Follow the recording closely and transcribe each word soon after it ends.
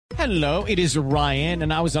Hello, it is Ryan,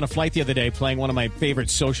 and I was on a flight the other day playing one of my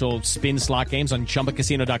favorite social spin slot games on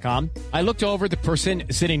ChumbaCasino.com. I looked over at the person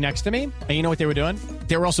sitting next to me, and you know what they were doing?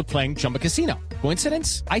 They were also playing Chumba Casino.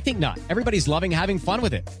 Coincidence? I think not. Everybody's loving having fun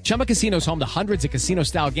with it. Chumba Casino is home to hundreds of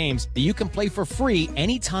casino-style games that you can play for free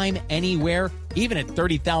anytime, anywhere, even at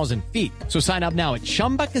 30,000 feet. So sign up now at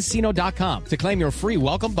ChumbaCasino.com to claim your free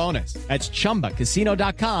welcome bonus. That's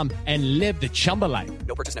ChumbaCasino.com and live the Chumba life.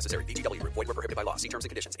 No purchase necessary. VGW. Void where prohibited by law. See terms and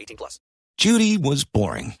conditions. 18+. Judy was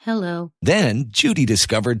boring. Hello. Then Judy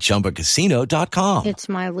discovered ChumbaCasino.com. It's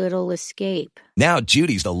my little escape. Now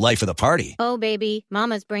Judy's the life of the party. Oh, baby,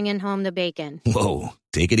 mama's bringing home the bacon. Whoa,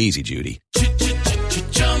 take it easy, Judy.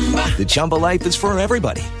 The Chumba life is for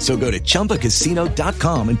everybody. So go to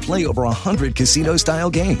ChumbaCasino.com and play over 100 casino-style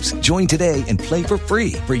games. Join today and play for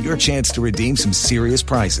free for your chance to redeem some serious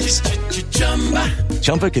prizes.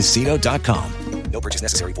 ChumbaCasino.com. No purchase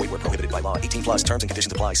necessary. Void where prohibited by law. 18+. Terms and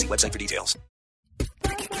conditions apply. See website for details.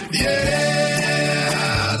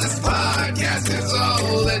 Yeah, this podcast is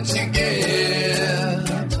all that you get.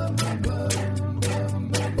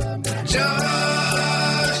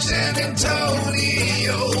 Josh and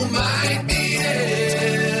Antonio might be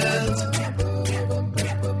it,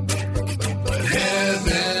 but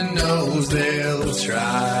heaven knows they'll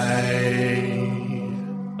try.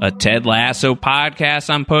 A Ted Lasso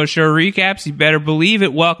podcast on post-show recaps. You better believe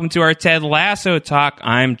it. Welcome to our Ted Lasso talk.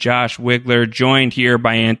 I'm Josh Wigler, joined here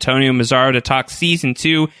by Antonio Mazzaro to talk Season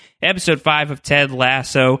 2, Episode 5 of Ted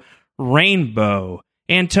Lasso, Rainbow.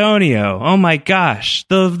 Antonio, oh my gosh,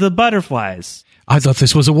 the butterflies. I thought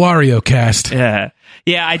this was a Wario cast. Yeah,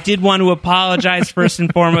 I did want to apologize first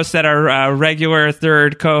and foremost that our regular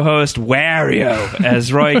third co-host, Wario,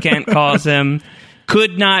 as Roy Kent calls him,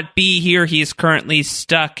 could not be here. He is currently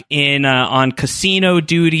stuck in on casino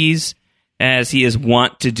duties, as he is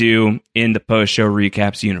wont to do in the post-show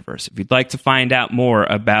recaps universe. If you'd like to find out more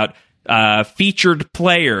about featured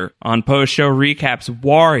player on post-show recaps,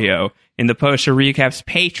 Wario, in the post-show recaps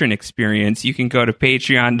patron experience, you can go to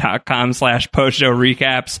patreon.com/post-show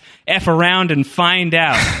recaps, F around and find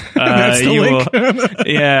out. That's the link.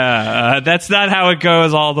 That's not how it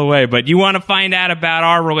goes all the way, but you want to find out about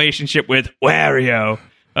our relationship with Wario.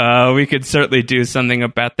 We could certainly do something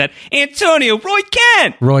about that. Antonio, Roy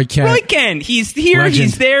Kent. He's here. Legend.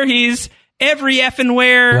 He's there. He's every effing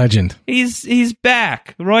where. Legend. He's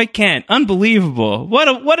back. Roy Kent. Unbelievable.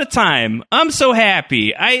 What a time. I'm so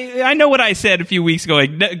happy. I know what I said a few weeks ago.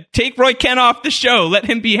 Like, take Roy Kent off the show. Let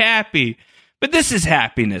him be happy. But this is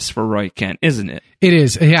happiness for Roy Kent, isn't it? It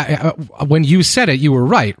is. Yeah. When you said it, you were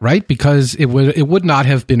right? Because it would not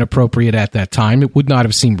have been appropriate at that time. It would not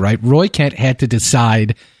have seemed right. Roy Kent had to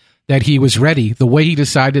decide that he was ready. The way he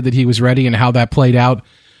decided that he was ready and how that played out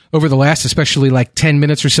over the last, especially like 10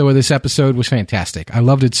 minutes or so of this episode, was fantastic. I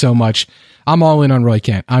loved it so much. I'm all in on Roy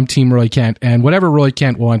Kent. I'm Team Roy Kent. And whatever Roy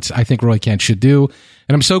Kent wants, I think Roy Kent should do.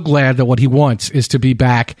 And I'm so glad that what he wants is to be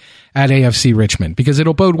back at AFC Richmond, because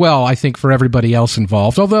it'll bode well, I think, for everybody else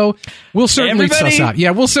involved. Although we'll certainly suss out.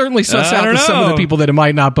 Yeah, we'll certainly suss out some of the people that it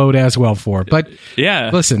might not bode as well for. But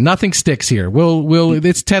listen, nothing sticks here.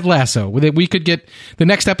 It's Ted Lasso. We could get the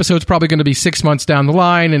next episode's probably going to be 6 months down the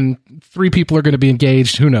line, and 3 people are going to be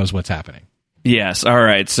engaged. Who knows what's happening? Yes. All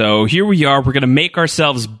right. So here we are. We're going to make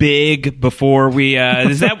ourselves big before we,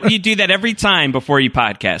 is that, you do that every time before you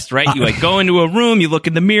podcast, right? You go into a room, you look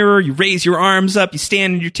in the mirror, you raise your arms up, you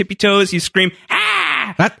stand on your tippy toes, you scream,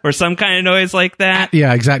 ah, or some kind of noise like that.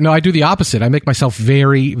 Yeah, exactly. No, I do the opposite. I make myself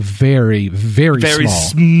very, very, very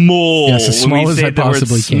small. Yes, as small as I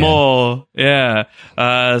possibly can. Small. Yeah.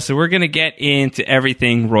 So we're going to get into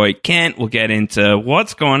everything Roy Kent. We'll get into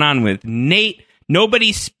what's going on with Nate.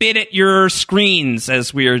 Nobody spit at your screens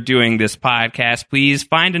as we are doing this podcast. Please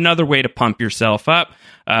find another way to pump yourself up.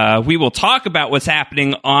 We will talk about what's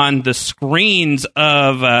happening on the screens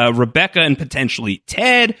of Rebecca and potentially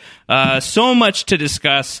Ted. So much to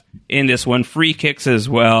discuss in this one. Free kicks as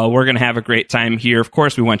well. We're going to have a great time here. Of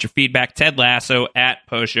course, we want your feedback. Ted Lasso at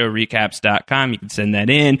postshowrecaps.com. You can send that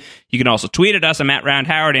in. You can also tweet at us. I'm at Round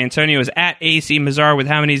Howard. Antonio is at AC Mazzar with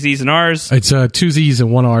how many Z's and R's? It's a 2 Z's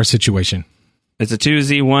and 1 R situation. It's a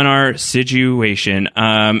 2Z, 1R situation.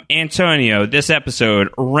 Antonio, this episode,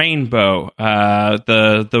 Rainbow,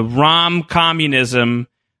 the ROM communism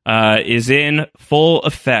is in full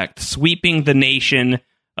effect, sweeping the nation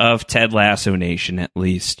of Ted Lasso Nation, at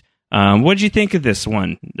least. What did you think of this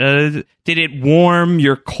one? Did it warm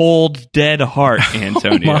your cold, dead heart,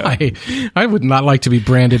 Antonio? Oh my. I would not like to be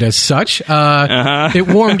branded as such. It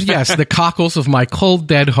warmed, yes, the cockles of my cold,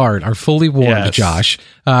 dead heart are fully warmed, yes. Josh.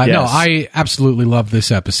 No, I absolutely love this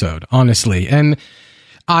episode, honestly. And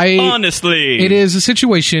Honestly. It is a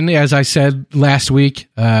situation, as I said last week,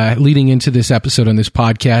 leading into this episode on this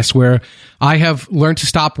podcast, where I have learned to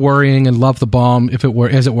stop worrying and love the bomb, if it were,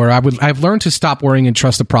 as it were. I've learned to stop worrying and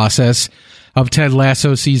trust the process of Ted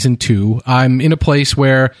Lasso Season 2. I'm in a place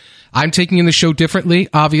where I'm taking in the show differently,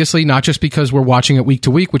 obviously, not just because we're watching it week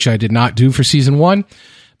to week, which I did not do for Season 1,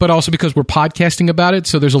 but also because we're podcasting about it.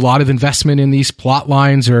 So there's a lot of investment in these plot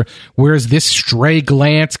lines, or where is this stray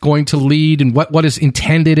glance going to lead, and what is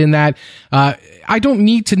intended in that. I don't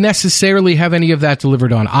need to necessarily have any of that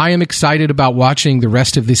delivered on. I am excited about watching the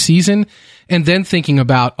rest of this season and then thinking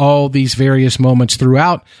about all these various moments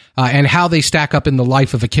throughout and how they stack up in the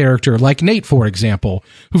life of a character like Nate, for example,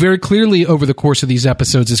 who very clearly over the course of these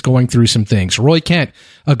episodes is going through some things. Roy Kent,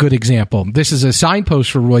 a good example. This is a signpost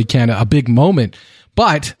for Roy Kent, a big moment.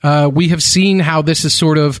 But we have seen how this is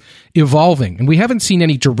sort of evolving, and we haven't seen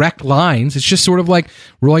any direct lines. It's just sort of like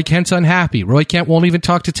Roy Kent's unhappy. Roy Kent won't even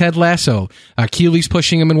talk to Ted Lasso. Keely's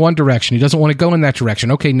pushing him in one direction. He doesn't want to go in that direction.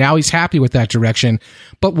 Okay, now he's happy with that direction,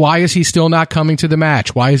 but why is he still not coming to the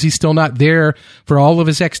match? Why is he still not there for all of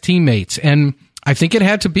his ex-teammates? And I think it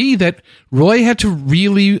had to be that Roy had to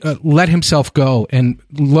really let himself go and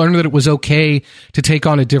learn that it was okay to take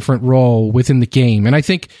on a different role within the game. And I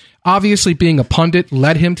think obviously being a pundit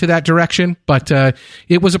led him to that direction, but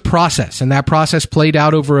it was a process, and that process played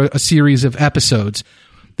out over a series of episodes.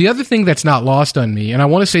 The other thing that's not lost on me, and I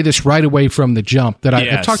want to say this right away from the jump, that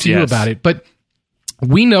I talked to you about it, but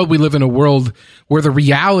we know we live in a world where the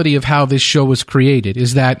reality of how this show was created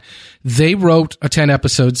is that they wrote a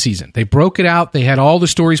 10-episode season. They broke it out. They had all the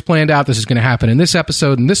stories planned out. This is going to happen in this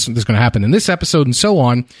episode, and this is going to happen in this episode, and so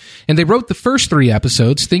on. And they wrote the first 3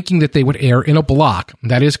 episodes thinking that they would air in a block.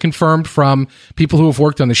 That is confirmed from people who have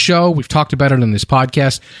worked on the show. We've talked about it on this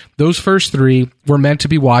podcast. Those first 3 were meant to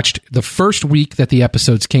be watched the first week that the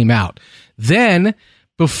episodes came out. Then,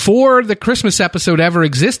 before the Christmas episode ever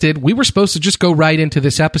existed, we were supposed to just go right into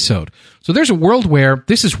this episode. So there's a world where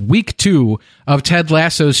this is week 2 of Ted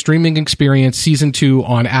Lasso's streaming experience, season 2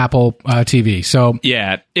 on Apple TV. So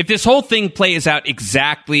yeah, if this whole thing plays out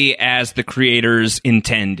exactly as the creators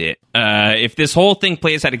intend it, if this whole thing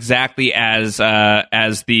plays out exactly as the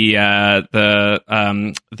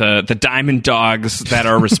Diamond Dogs that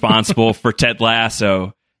are responsible for Ted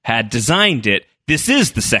Lasso had designed it, this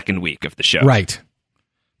is the second week of the show. Right.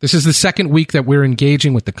 This is the second week that we're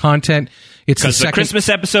engaging with the content. It's because the Christmas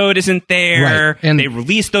episode isn't there, right. And they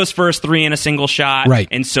released those first 3 in a single shot. Right.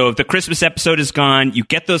 And so if the Christmas episode is gone, you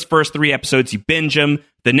get those first 3 episodes, you binge them.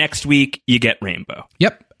 The next week, you get Rainbow.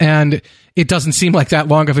 Yep. And it doesn't seem like that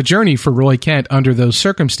long of a journey for Roy Kent under those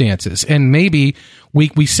circumstances. And maybe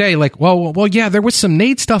we say like, well, yeah, there was some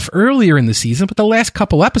Nate stuff earlier in the season, but the last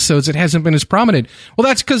couple episodes, it hasn't been as prominent. Well,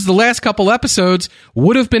 that's because the last couple episodes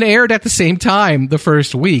would have been aired at the same time the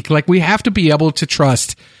first week. Like, we have to be able to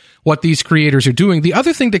trust what these creators are doing. The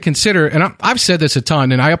other thing to consider, and I've said this a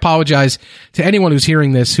ton, and I apologize to anyone who's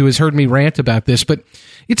hearing this, who has heard me rant about this, but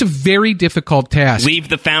it's a very difficult task. Leave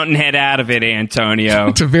the Fountainhead out of it, Antonio.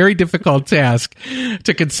 It's a very difficult task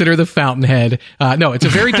to consider the Fountainhead. No, it's a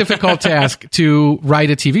very difficult task to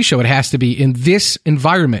write a TV show. It has to be in this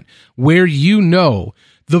environment where you know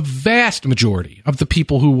the vast majority of the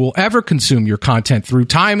people who will ever consume your content through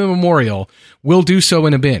time immemorial will do so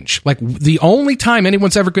in a binge. Like, the only time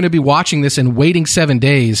anyone's ever going to be watching this and waiting 7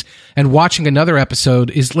 days and watching another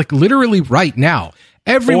episode is like literally right now.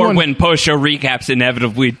 Everyone, or when Post Show Recaps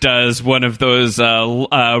inevitably does one of those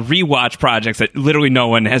rewatch projects that literally no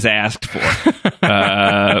one has asked for,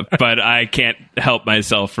 but I can't help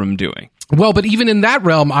myself from doing. Well, but even in that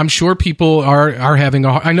realm, I'm sure people are having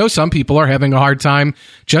I know some people are having a hard time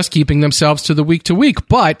just keeping themselves to the week to week,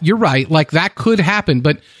 but you're right. Like, that could happen,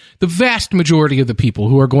 but the vast majority of the people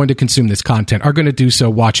who are going to consume this content are going to do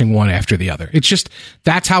so watching one after the other. It's just,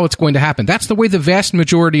 that's how it's going to happen. That's the way the vast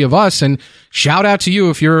majority of us, and shout out to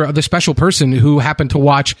you if you're the special person who happened to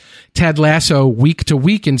watch Ted Lasso week to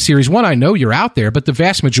week in series 1. I know you're out there, but the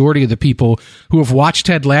vast majority of the people who have watched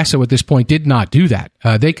Ted Lasso at this point did not do that.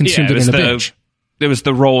 They consumed it in a binge. It was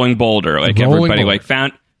the rolling boulder. Like,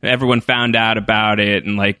 everyone found out about it,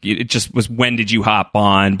 and like, it just was, when did you hop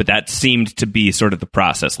on? But that seemed to be sort of the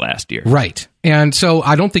process last year. Right. And so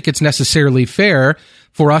I don't think it's necessarily fair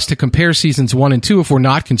for us to compare seasons 1 and 2 if we're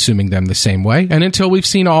not consuming them the same way, and until we've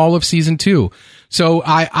seen all of season 2. So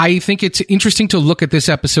I think it's interesting to look at this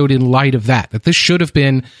episode in light of that this should have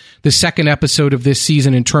been the second episode of this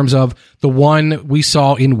season in terms of the one we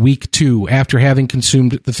saw in week 2 after having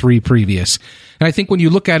consumed the 3 previous. And I think when you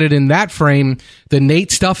look at it in that frame, the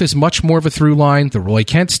Nate stuff is much more of a through line. The Roy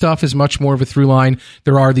Kent stuff is much more of a through line.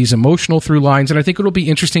 There are these emotional through lines, and I think it'll be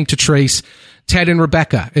interesting to trace Ted and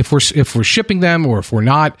Rebecca, if we're shipping them or if we're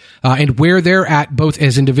not, and where they're at both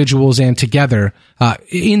as individuals and together,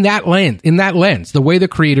 in that lens, the way the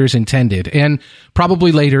creators intended, and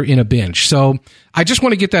probably later in a binge. So I just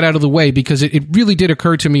want to get that out of the way because it really did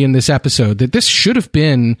occur to me in this episode that this should have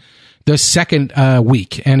been the second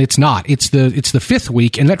week, and it's not. It's the fifth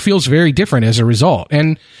week, and that feels very different as a result.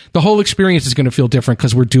 And the whole experience is going to feel different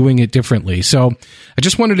because we're doing it differently. So I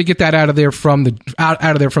just wanted to get that out of there from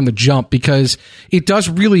the jump because it does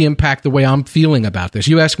really impact the way I'm feeling about this.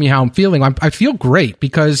 You ask me how I'm feeling. I feel great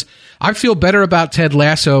because I feel better about Ted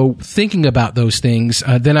Lasso thinking about those things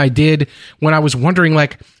than I did when I was wondering,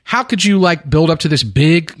 like, how could you build up to this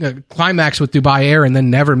big climax with Dubai Air and then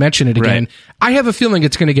never mention it again? Right. I have a feeling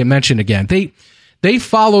it's going to get mentioned again. They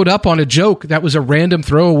followed up on a joke that was a random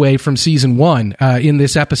throwaway from season 1 in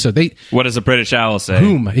this episode. What does a British owl say?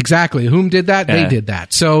 Whom, exactly. Whom did that? Yeah. They did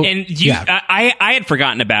that. So, and I had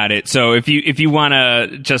forgotten about it. So if you want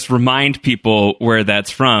to just remind people where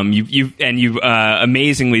that's from, you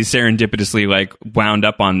amazingly serendipitously wound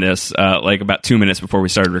up on this about 2 minutes before we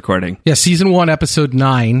started recording. Yeah, season 1, episode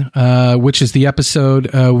 9, which is the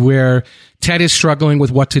episode where Ted is struggling with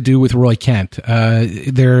what to do with Roy Kent.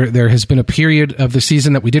 There has been a period of the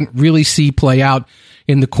season that we didn't really see play out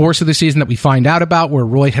in the course of the season that we find out about, where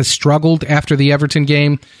Roy has struggled after the Everton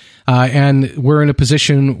game. And we're in a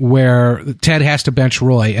position where Ted has to bench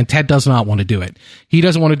Roy, and Ted does not want to do it. He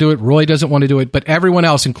doesn't want to do it. Roy doesn't want to do it. But everyone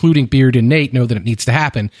else, including Beard and Nate, know that it needs to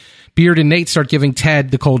happen. Beard and Nate start giving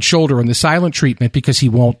Ted the cold shoulder and the silent treatment because he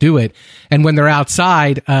won't do it. And when they're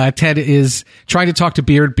outside, Ted is trying to talk to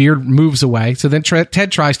Beard. Beard moves away. So then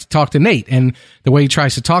Ted tries to talk to Nate. And the way he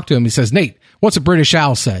tries to talk to him, he says, "Nate, what's a British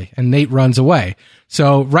owl say?" And Nate runs away.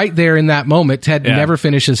 So right there in that moment, Ted never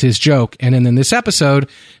finishes his joke. And then in this episode,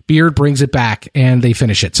 Beard brings it back and they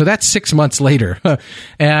finish it. So that's 6 months later.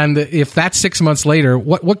 And if that's 6 months later,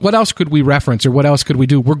 what else could we reference or what else could we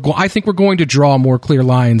do? I think we're going to draw more clear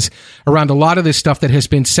lines around a lot of this stuff that has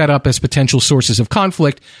been set up as potential sources of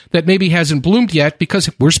conflict that maybe hasn't bloomed yet because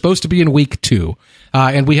we're supposed to be in week 2.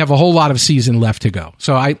 And we have a whole lot of season left to go.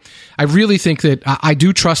 So I really think that I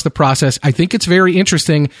do trust the process. I think it's very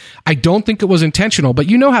interesting. I don't think it was intentional, but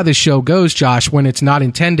you know how this show goes, Josh, when it's not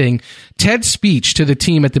intending. Ted's speech to the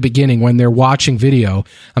team at the beginning when they're watching video,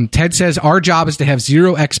 Ted says, "Our job is to have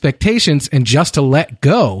zero expectations and just to let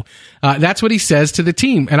go." That's what he says to the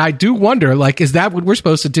team. And I do wonder, is that what we're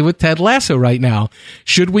supposed to do with Ted Lasso right now?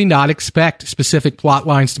 Should we not expect specific plot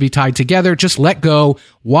lines to be tied together? Just let go,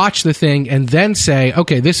 watch the thing, and then say,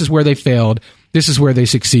 okay, this is where they failed, this is where they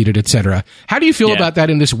succeeded, etc. How do you feel about that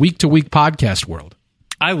in this week-to-week podcast world?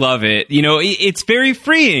 I love it. It's very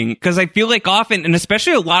freeing because I feel like often, and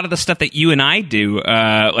especially a lot of the stuff that you and I do,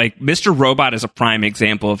 like Mr. Robot is a prime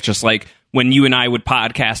example of just when you and I would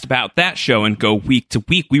podcast about that show and go week to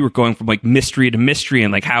week, we were going from mystery to mystery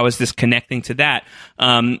and how is this connecting to that?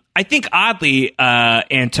 I think oddly,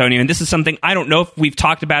 Antonio, and this is something I don't know if we've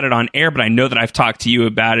talked about it on air, but I know that I've talked to you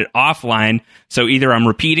about it offline. So either I'm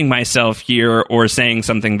repeating myself here or saying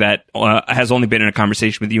something that has only been in a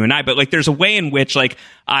conversation with you and I. But there's a way in which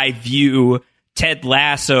I view Ted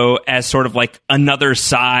Lasso as sort of another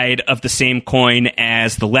side of the same coin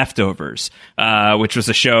as The Leftovers, which was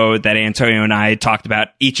a show that Antonio and I talked about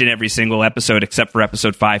each and every single episode, except for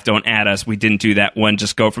episode 5. Don't add us. We didn't do that one.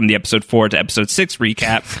 Just go from the episode 4 to episode 6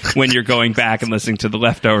 recap when you're going back and listening to The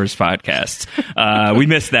Leftovers podcast. We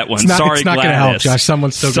missed that one. Sorry, Gladys. It's not going to help, Josh.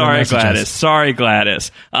 Someone's still going to message us. Sorry, Gladys.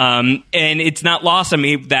 And it's not lost on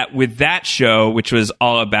me that with that show, which was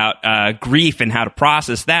all about grief and how to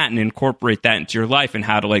process that and incorporate that into your life and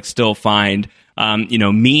how to still find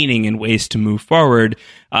meaning and ways to move forward,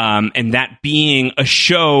 and that being a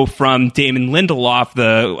show from Damon Lindelof,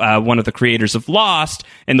 the one of the creators of Lost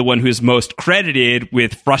and the one who is most credited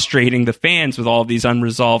with frustrating the fans with all of these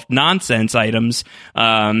unresolved nonsense items,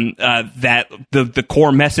 that the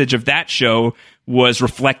core message of that show was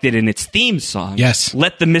reflected in its theme song. Yes.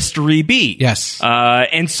 Let the mystery be. Yes.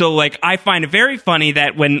 And so I find it very funny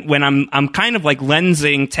that when I'm kind of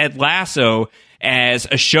lensing Ted Lasso as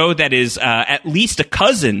a show that is at least a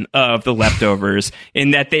cousin of The Leftovers,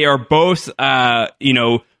 in that they are both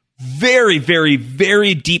very, very,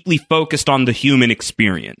 very deeply focused on the human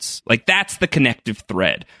experience. That's the connective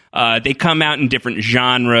thread. They come out in different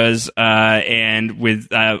genres and with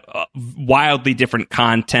wildly different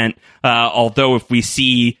content. Although if we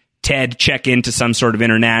see Ted check into some sort of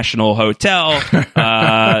international hotel,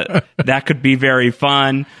 that could be very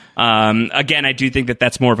fun. Again, I do think that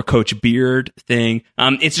that's more of a Coach Beard thing.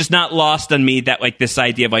 It's just not lost on me that this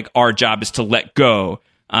idea of our job is to let go,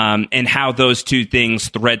 and how those two things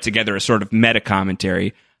thread together a sort of meta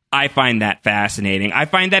commentary. I find that fascinating. I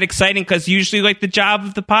find that exciting because usually, like, the job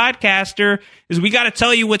of the podcaster is we got to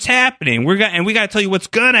tell you what's happening. We got to tell you what's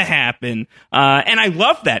gonna happen. And I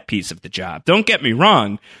love that piece of the job. Don't get me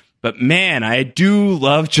wrong. But man, I do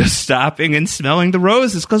love just stopping and smelling the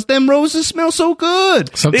roses because them roses smell so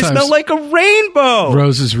good. Sometimes they smell like a rainbow.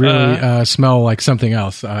 Roses really smell like something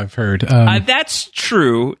else, I've heard. That's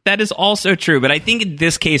true. That is also true. But I think in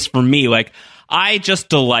this case, for me, like, I just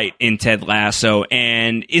delight in Ted Lasso.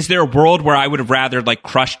 And is there a world where I would have rather like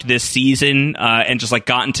crushed this season and just like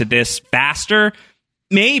gotten to this faster?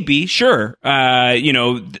 Maybe, sure.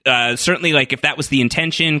 Certainly, like, if that was the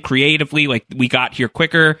intention creatively, like, we got here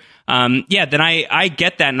quicker, then I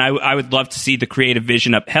get that, and I would love to see the creative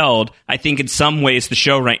vision upheld. I think in some ways the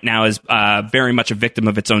show right now is very much a victim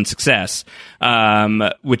of its own success,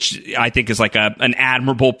 which I think is like an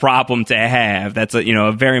admirable problem to have. That's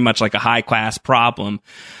a very much like a high class problem.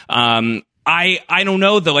 I don't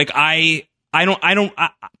know though. Like,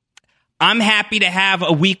 I'm happy to have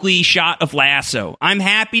a weekly shot of Lasso. I'm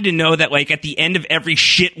happy to know that, like, at the end of every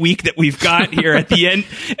shit week that we've got here, at the end,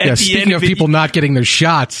 speaking of people not getting their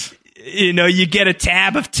shots, you get a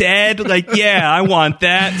tab of Ted. Like, yeah, I want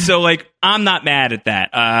that. So, like, I'm not mad at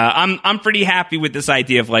that. I'm pretty happy with this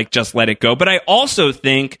idea of, like, just let it go. But I also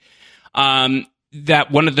think,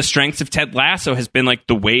 that one of the strengths of Ted Lasso has been like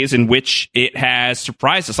the ways in which it has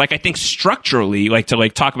surprised us. Like, I think structurally, like, to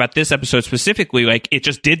like talk about this episode specifically, like, it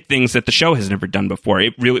just did things that the show has never done before.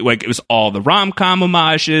 It really, like, it was all the rom-com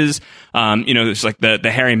homages. It's like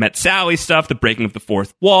the Harry Met Sally stuff, the breaking of the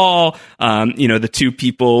fourth wall. The two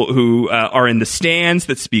people who are in the stands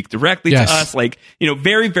that speak directly to us. Like,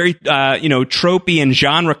 very, very, tropey and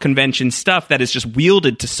genre convention stuff that is just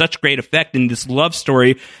wielded to such great effect in this love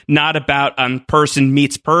story, not about person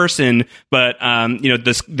meets person, but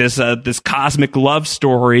this cosmic love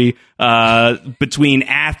story between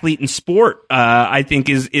athlete and sport, I think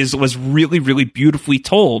was really, really beautifully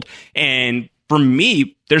told. And for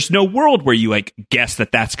me, there's no world where you like guess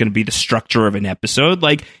that that's going to be the structure of an episode.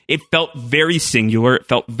 Like, it felt very singular. It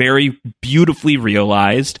felt very beautifully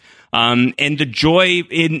realized. And the joy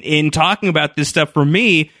in talking about this stuff for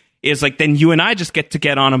me is like, then you and I just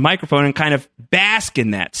get on a microphone and kind of bask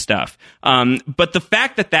in that stuff. But the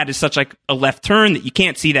fact that is such like a left turn that you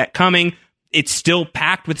can't see that coming, it's still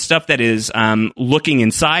packed with stuff that is looking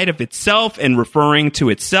inside of itself and referring to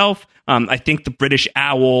itself. I think the British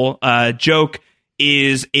owl joke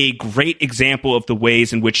is a great example of the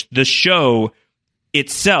ways in which the show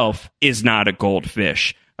itself is not a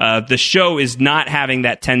goldfish. The show is not having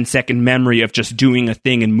that 10-second memory of just doing a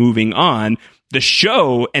thing and moving on. The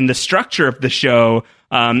show and the structure of the show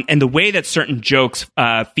and the way that certain jokes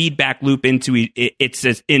feedback loop into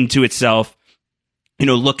itself.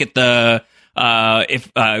 Look at the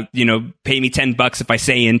pay me $10 if I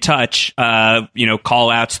say in touch. Call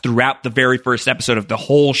outs throughout the very first episode of the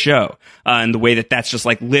whole show, and the way that that's just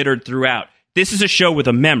like littered throughout. This is a show with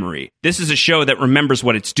a memory. This is a show that remembers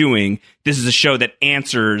what it's doing. This is a show that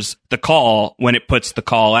answers the call when it puts the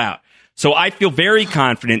call out. So I feel very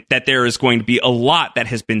confident that there is going to be a lot that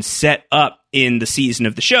has been set up in the season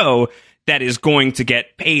of the show that is going to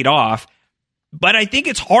get paid off. But I think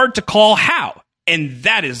it's hard to call how. And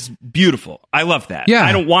that is beautiful. I love that. Yeah.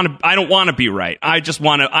 I don't want to be right. I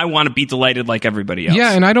want to be delighted like everybody else.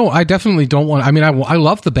 Yeah, and I definitely don't want, I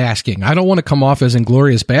love the basking. I don't want to come off as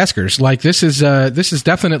inglorious baskers. Like, this is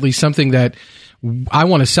definitely something that I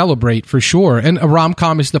want to celebrate for sure. And a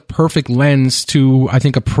rom-com is the perfect lens to, I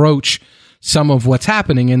think, approach some of what's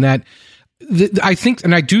happening in that. I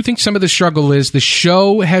do think some of the struggle is the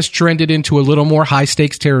show has trended into a little more high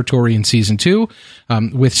stakes territory in season 2,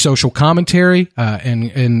 with social commentary,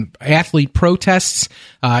 and athlete protests,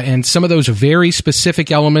 and some of those very specific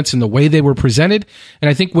elements in the way they were presented. And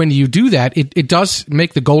I think when you do that, it does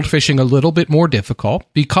make the goldfishing a little bit more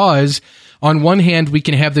difficult, because on one hand, we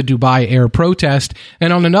can have the Dubai Air protest,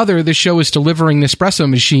 and on another, the show is delivering Nespresso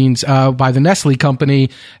machines by the Nestle company,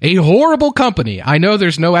 a horrible company. I know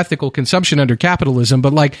there's no ethical consumption under capitalism,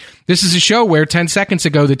 but like, this is a show where 10 seconds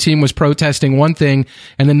ago, the team was protesting one thing,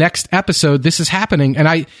 and the next episode, this is happening. And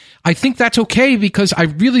I think that's okay, because I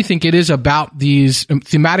really think it is about these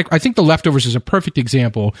thematic. I think The Leftovers is a perfect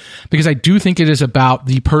example, because I do think it is about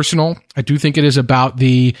the personal. I do think it is about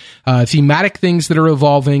the thematic things that are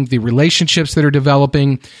evolving, the relationships that are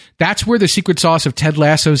developing. That's where the secret sauce of Ted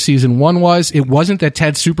Lasso season 1 was. It wasn't that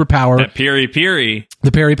Ted's superpower. That peri-peri.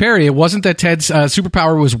 The peri-peri. It wasn't that Ted's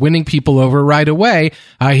superpower was winning people over right away.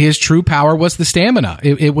 His true power was the stamina.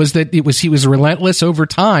 It was he was relentless over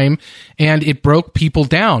time, and it broke people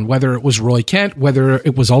down. whether it was Roy Kent, whether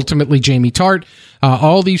it was ultimately Jamie Tart,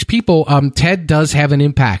 all these people, Ted does have an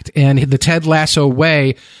impact. And the Ted Lasso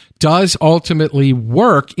way does ultimately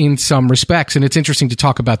work in some respects. And it's interesting to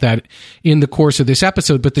talk about that in the course of this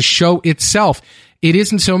episode. But the show itself, it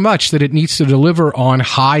isn't so much that it needs to deliver on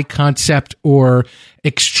high concept or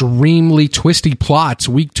extremely twisty plots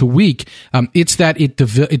week to week. It's that it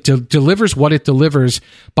delivers what it delivers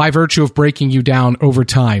by virtue of breaking you down over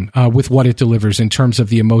time with what it delivers in terms of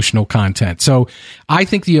the emotional content. So I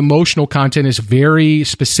think the emotional content is very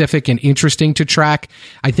specific and interesting to track.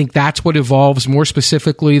 I think that's what evolves more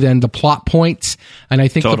specifically than the plot points. And I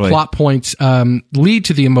think the plot points lead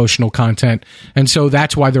to the emotional content. And so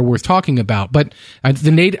that's why they're worth talking about. But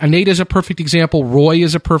Nate is a perfect example. Roy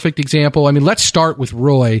is a perfect example. I mean, let's start with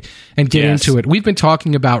Roy and get into it. We've been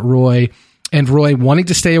talking about Roy and Roy wanting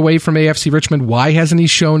to stay away from AFC Richmond. Why hasn't he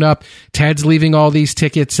shown up? Ted's leaving all these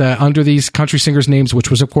tickets under these country singers' names, which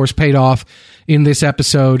was, of course, paid off in this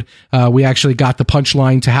episode. We actually got the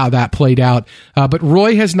punchline to how that played out. But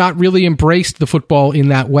Roy has not really embraced the football in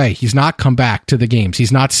that way. He's not come back to the games.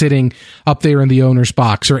 He's not sitting up there in the owner's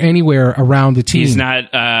box or anywhere around the team. He's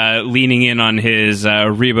not leaning in on his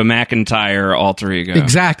Reba McEntire alter ego.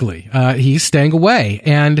 Exactly. He's staying away.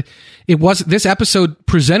 And this episode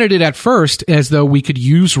presented it at first as though we could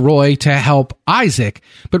use Roy to help Isaac.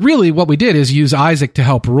 But really what we did is use Isaac to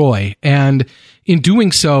help Roy. And in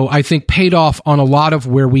doing so, I think paid off on a lot of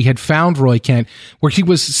where we had found Roy Kent, where he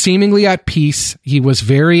was seemingly at peace. He was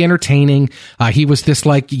very entertaining. He was this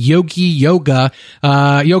like yogi who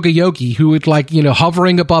would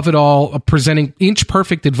hovering above it all, presenting inch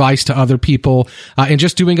perfect advice to other people, and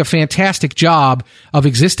just doing a fantastic job of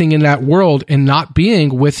existing in that world and not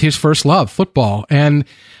being with his first love, football. And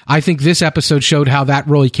I think this episode showed how that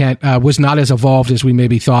Roy Kent was not as evolved as we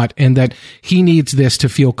maybe thought, and that he needs this to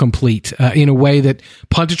feel complete in a way that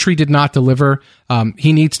punditry did not deliver.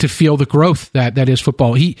 He needs to feel the growth that is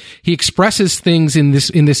football. He expresses things in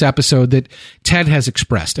this episode that Ted has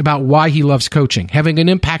expressed about why he loves coaching, having an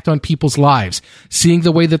impact on people's lives, seeing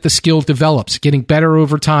the way that the skill develops, getting better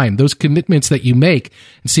over time. Those commitments that you make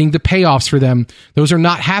and seeing the payoffs for them, those are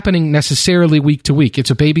not happening necessarily week to week. It's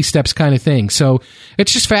a baby steps kind of thing. So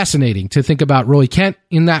it's just fascinating to think about Roy Kent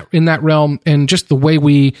in that realm, and just the way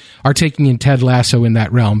we are taking in Ted Lasso in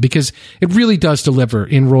that realm, because it really does deliver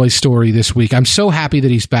in Roy's story this week. I'm so happy that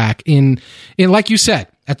he's back in like you said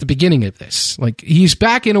at the beginning of this, like he's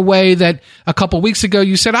back in a way that a couple weeks ago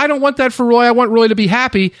you said, I don't want that for Roy. I want Roy to be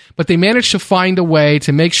happy, but they managed to find a way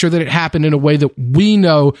to make sure that it happened in a way that we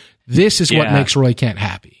know this is what makes Roy Kent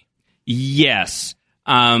happy. Yes.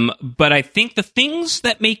 But I think the things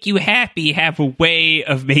that make you happy have a way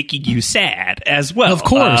of making you sad as well. Of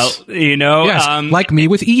course. Yes, like me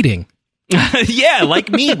with eating. Yeah, like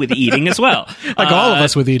me with eating as well. Like all of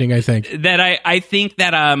us with eating, I think. That I think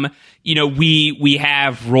that we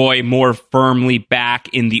have Roy more firmly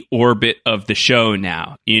back in the orbit of the show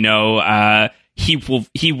now. He will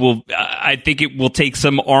I think it will take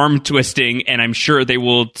some arm twisting, and I'm sure they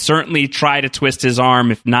will certainly try to twist his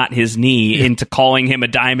arm, if not his knee, into calling him a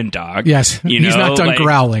diamond dog. Yes, he's not done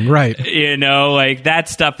growling, right. That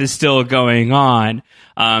stuff is still going on.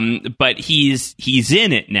 But he's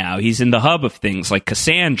in it now. He's in the hub of things like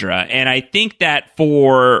Cassandra. And I think that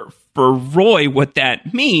for Roy, what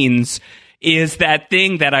that means is that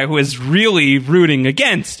thing that I was really rooting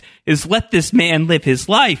against is let this man live his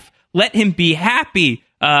life. Let him be happy.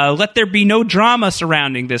 Let there be no drama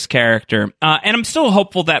surrounding this character. And I'm still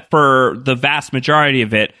hopeful that for the vast majority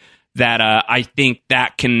of it, that I think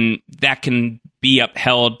that can be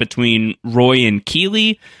upheld between Roy and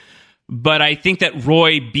Keeley. But I think that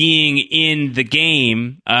Roy being in the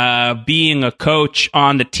game, being a coach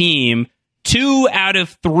on the team, 2 out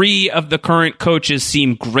of 3 of the current coaches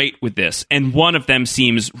seem great with this, and one of them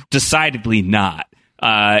seems decidedly not.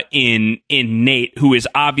 In Nate, who is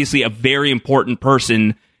obviously a very important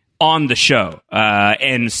person on the show,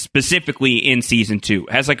 and specifically in season 2,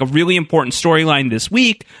 has like a really important storyline this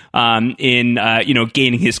week, in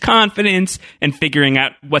gaining his confidence and figuring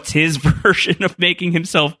out what's his version of making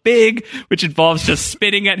himself big, which involves just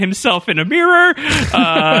spitting at himself in a mirror,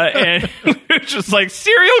 and just like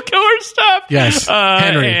serial killer stuff. Yes,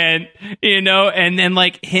 Henry, and then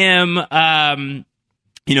like him,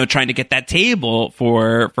 trying to get that table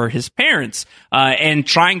for his parents, and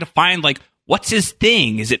trying to find like, what's his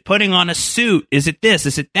thing? Is it putting on a suit? Is it this?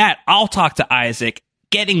 Is it that? I'll talk to Isaac.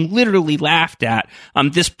 Getting literally laughed at.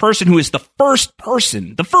 This person who is the first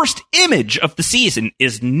image of the season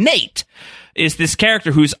is Nate. Is this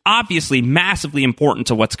character who's obviously massively important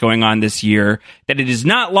to what's going on this year. That it is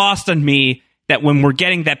not lost on me that when we're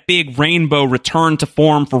getting that big rainbow return to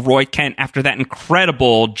form for Roy Kent after that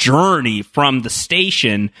incredible journey from the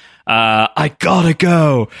station, I gotta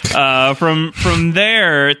go, from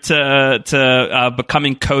there to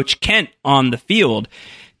becoming Coach Kent on the field,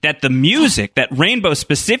 that the music, that Rainbow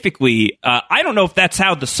specifically, I don't know if that's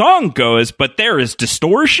how the song goes, but there is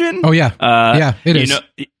distortion. Oh yeah, it is.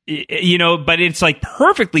 But it's like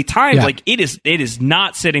perfectly timed. Yeah. Like it is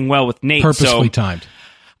not sitting well with Nate. Purposely timed.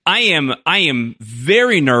 I am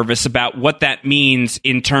very nervous about what that means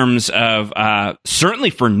in terms of certainly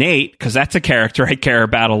for Nate, because that's a character I care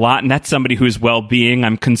about a lot, and that's somebody whose well-being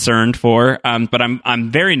I'm concerned for. But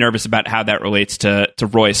I'm very nervous about how that relates to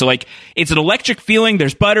Roy. So like, it's an electric feeling.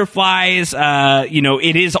 There's butterflies.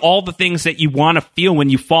 It is all the things that you want to feel when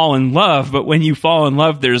you fall in love. But when you fall in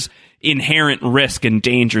love, there's inherent risk and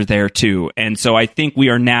danger there too. And so I think we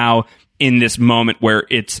are now in this moment where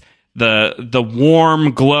it's the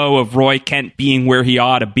warm glow of Roy Kent being where he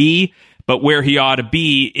ought to be, but where he ought to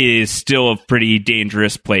be is still a pretty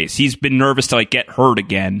dangerous place. He's been nervous to like get hurt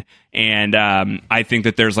again, and I think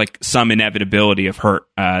that there's like some inevitability of hurt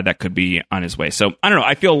that could be on his way. So I don't know.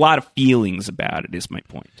 I feel a lot of feelings about it. Is my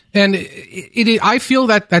point. And I feel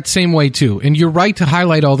that same way too. And you're right to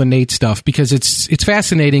highlight all the Nate stuff, because it's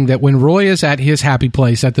fascinating that when Roy is at his happy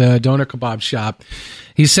place at the doner kebab shop,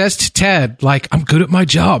 he says to Ted, like, I'm good at my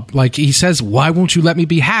job. Like, he says, why won't you let me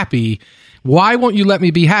be happy? Why won't you let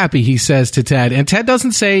me be happy? He says to Ted. And Ted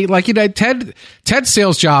doesn't say, like, Ted's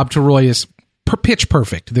sales job to Roy is pitch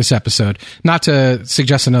perfect this episode. Not to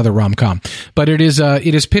suggest another rom-com, but it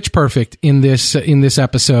is pitch perfect in this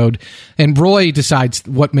episode. And Roy decides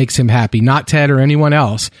what makes him happy, not Ted or anyone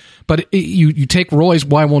else. But you take Roy's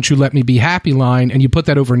 "why won't you let me be happy" line and you put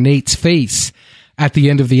that over Nate's face at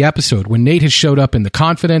the end of the episode, when Nate has showed up in the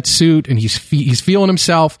confidence suit and he's feeling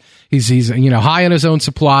himself. He's high on his own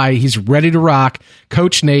supply. He's ready to rock.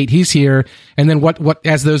 Coach Nate, he's here. And then what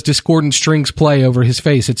as those discordant strings play over his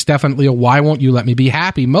face, it's definitely a "why won't you let me be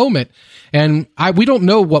happy" moment. And we don't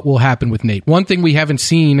know what will happen with Nate. One thing we haven't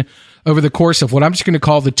seen over the course of what I'm just going to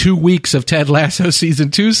call the 2 weeks of Ted Lasso season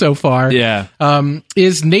 2 so far,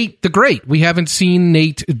 is Nate the Great. We haven't seen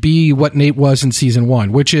Nate be what Nate was in season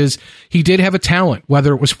 1, which is he did have a talent,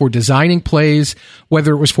 whether it was for designing plays,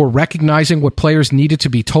 whether it was for recognizing what players needed to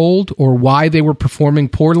be told or why they were performing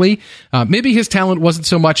poorly. Maybe his talent wasn't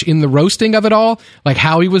so much in the roasting of it all, like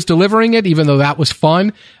how he was delivering it, even though that was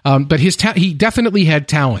fun. But he definitely had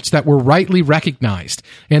talents that were rightly recognized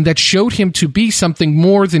and that showed him to be something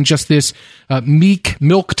more than just this meek,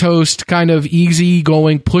 milquetoast, kind of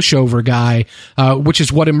easy-going pushover guy, which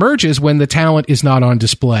is what emerges when the talent is not on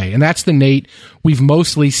display. And that's the Nate we've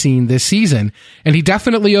mostly seen this season. And he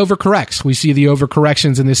definitely overcorrects. We see the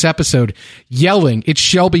overcorrections in this episode. Yelling, "It's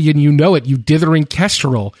Shelby and you know it, you dithering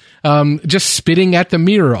kestrel." Just spitting at the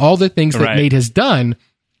mirror. All the things that Nate has done.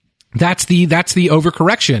 That's the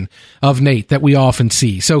overcorrection of Nate that we often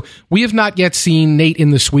see. So we have not yet seen Nate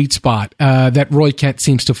in the sweet spot that Roy Kent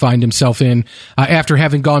seems to find himself in after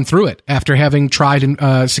having gone through it, after having tried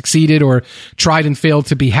and succeeded or tried and failed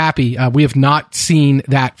to be happy. We have not seen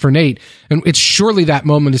that for Nate. And it's surely that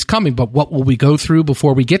moment is coming, but what will we go through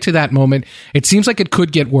before we get to that moment? It seems like it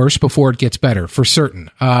could get worse before it gets better, for certain,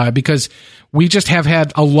 because we just have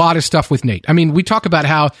had a lot of stuff with Nate. I mean, we talk about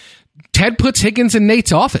how Ted puts Higgins in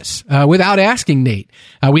Nate's office without asking Nate.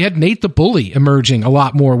 We had Nate the bully emerging a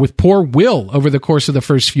lot more with poor Will over the course of the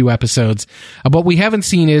first few episodes. What we haven't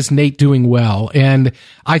seen is Nate doing well, and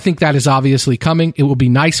I think that is obviously coming. It will be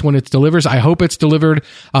nice when it delivers. I hope it's delivered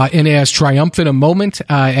in as triumphant a moment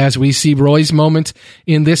as we see Roy's moment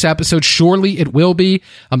in this episode. Surely it will be.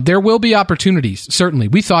 There will be opportunities, certainly.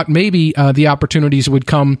 We thought maybe the opportunities would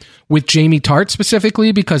come with Jamie Tart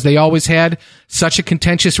specifically because they always had such a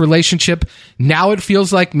contentious relationship. Now it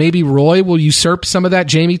feels like maybe Roy will usurp some of that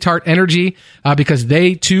Jamie Tart energy because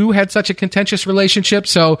they too had such a contentious relationship.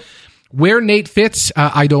 So where Nate fits,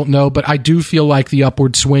 I don't know, but I do feel like the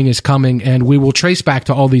upward swing is coming, and we will trace back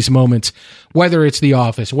to all these moments, whether it's the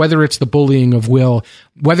office, whether it's the bullying of Will,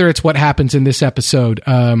 whether it's what happens in this episode,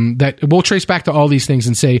 that we'll trace back to all these things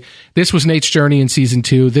and say, this was Nate's journey in season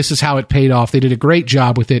 2. This is how it paid off. They did a great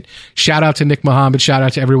job with it. Shout out to Nick Mohammed. Shout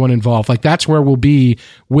out to everyone involved. Like, that's where we'll be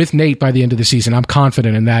with Nate by the end of the season. I'm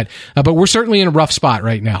confident in that. But we're certainly in a rough spot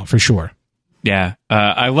right now, for sure. Yeah.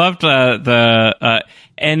 I loved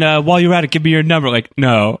and while you're at it, give me your number. Like,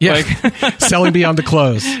 no. Yeah. Like, selling beyond the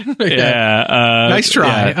close. Yeah. Nice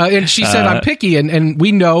try. Yeah. And she said, I'm picky. And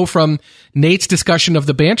we know from Nate's discussion of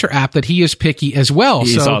the Banter app that he is picky as well.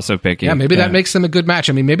 He's also picky. Yeah, maybe that makes them a good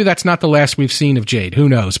match. I mean, maybe that's not the last we've seen of Jade. Who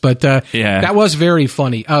knows? But that was very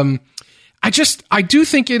funny. I do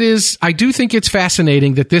think it's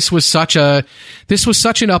fascinating that this was such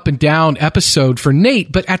an up and down episode for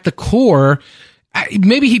Nate, but at the core,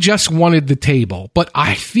 maybe he just wanted the table, but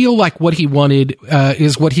I feel like what he wanted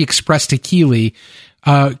is what he expressed to Keeley.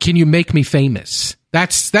 Can you make me famous?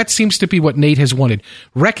 That seems to be what Nate has wanted.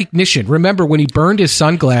 Recognition. Remember when he burned his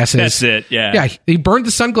sunglasses? That's it, yeah. Yeah, he burned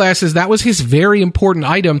the sunglasses. That was his very important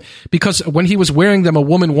item because when he was wearing them, a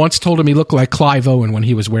woman once told him he looked like Clive Owen when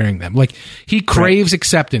he was wearing them. Like, he craves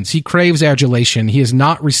acceptance. He craves adulation. He has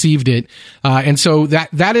not received it. And so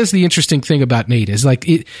that is the interesting thing about Nate is like,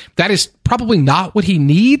 that is probably not what he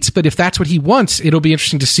needs, but if that's what he wants, it'll be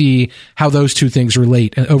interesting to see how those two things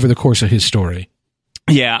relate over the course of his story.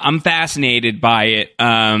 Yeah, I'm fascinated by it.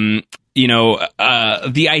 The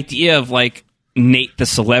idea of like Nate the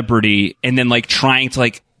celebrity and then like trying to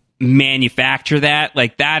like manufacture that,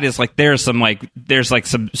 like that is like there's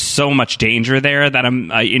so much danger there that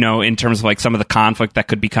I'm in terms of like some of the conflict that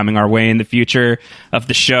could be coming our way in the future of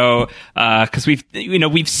the show, because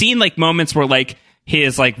we've seen like moments where like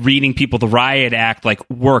his like reading people the riot act like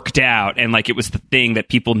worked out and like it was the thing that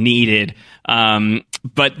people needed,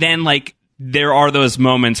 but then like there are those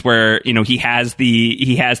moments where, he has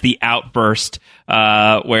the outburst,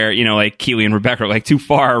 where, like Keeley and Rebecca are like too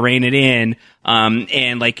far, rein it in.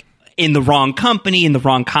 And like in the wrong company, in the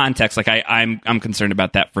wrong context, like I'm concerned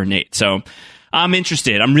about that for Nate. So I'm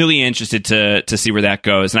interested. I'm really interested to see where that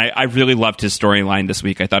goes. And I really loved his storyline this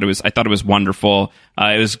week. I thought it was wonderful.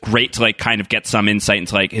 It was great to like kind of get some insight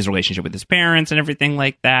into like his relationship with his parents and everything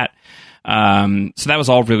like that. So that was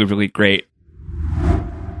all really, really great.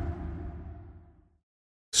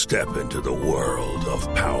 Step into the world of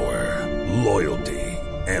power, loyalty,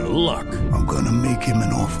 and luck. I'm gonna make him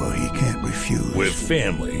an offer he can't refuse. With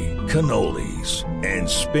family, cannolis, and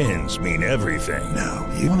spins mean everything. Now,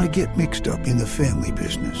 you wanna get mixed up in the family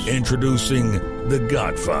business. Introducing The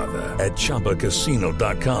Godfather at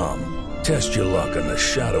ChumbaCasino.com. Test your luck in the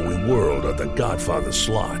shadowy world of The Godfather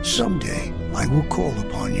slot. Someday, I will call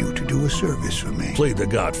upon you to do a service for me. Play The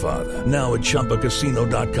Godfather, now at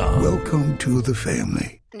ChumbaCasino.com. Welcome to the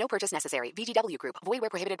family. No purchase necessary. VGW Group. Void where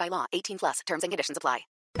prohibited by law. 18+. Terms and conditions apply.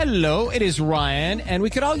 Hello, it is Ryan, and we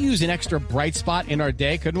could all use an extra bright spot in our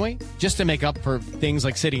day, couldn't we? Just to make up for things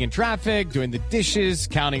like sitting in traffic, doing the dishes,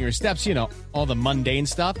 counting your steps, all the mundane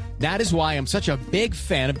stuff. That is why I'm such a big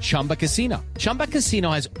fan of Chumba Casino. Chumba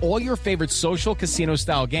Casino has all your favorite social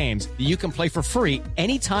casino-style games that you can play for free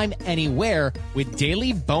anytime, anywhere with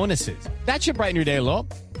daily bonuses. That should brighten your day a little.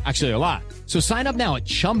 Actually, a lot. So sign up now at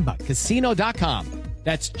ChumbaCasino.com.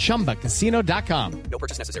 That's ChumbaCasino.com. No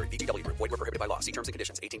purchase necessary. VGW Group. Void where prohibited by law. See terms and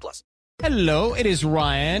conditions. 18+. Hello, it is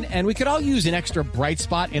Ryan, and we could all use an extra bright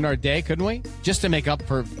spot in our day, couldn't we? Just to make up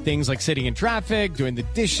for things like sitting in traffic, doing the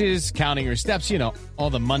dishes, counting your steps, all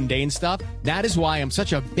the mundane stuff. That is why I'm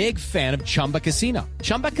such a big fan of Chumba Casino.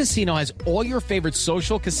 Chumba Casino has all your favorite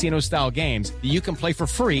social casino-style games that you can play for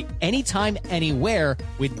free anytime, anywhere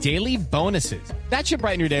with daily bonuses. That should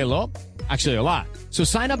brighten your day a little. Actually, a lot. So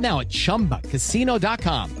sign up now at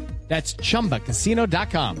ChumbaCasino.com. That's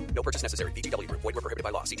ChumbaCasino.com. No purchase necessary. VGW Group. Void where prohibited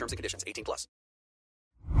by law. See terms and conditions. 18+.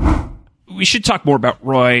 We should talk more about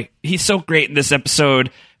Roy. He's so great in this episode.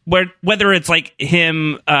 Whether it's like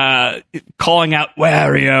him calling out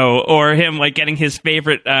Wario or him like getting his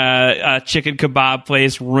favorite chicken kebab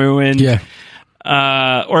place ruined. Yeah.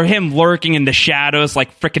 Or him lurking in the shadows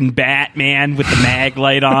like frickin' Batman with the mag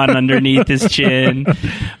light on underneath his chin.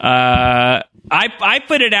 I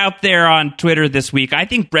put it out there on Twitter this week. I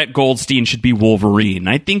think Brett Goldstein should be Wolverine.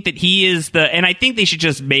 I think that he is and I think they should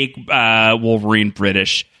just make Wolverine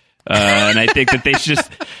British. And I think that they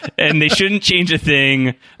shouldn't change a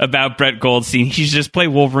thing about Brett Goldstein. He should just play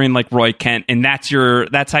Wolverine like Roy Kent, and that's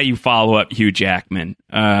how you follow up Hugh Jackman.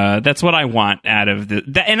 That's what I want out of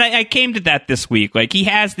and I came to that this week. Like, he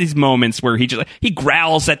has these moments where he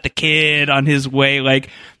growls at the kid on his way. Like,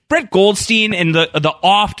 Brett Goldstein and the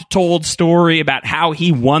oft-told story about how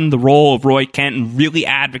he won the role of Roy Kent and really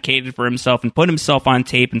advocated for himself and put himself on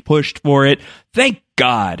tape and pushed for it. Thank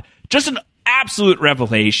God. Just an absolute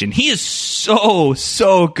revelation. He is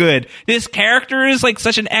so good. This character is like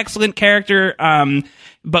such an excellent character,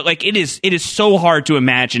 but like it is so hard to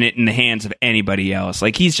imagine it in the hands of anybody else.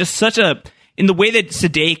 Like, he's just in the way that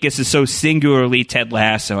Sudeikis is so singularly Ted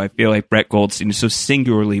Lasso, I feel like Brett Goldstein is so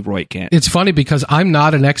singularly Roy Kent. It's funny because I'm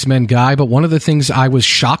not an X-Men guy, but one of the things I was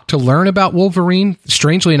shocked to learn about Wolverine,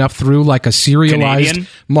 strangely enough, through like a serialized Canadian?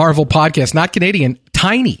 Marvel podcast, not Canadian,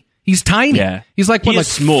 tiny. He's tiny. Yeah. He's like, what, like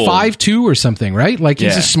 5'2" or something, right? Like,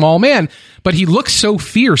 he's a small man, but he looks so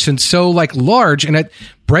fierce and so like large. And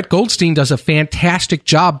Brett Goldstein does a fantastic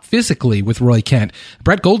job physically with Roy Kent.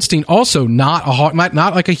 Brett Goldstein also not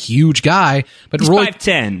like a huge guy, but he's Roy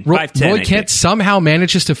 5'10". Roy Kent somehow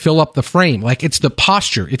manages to fill up the frame. Like, it's the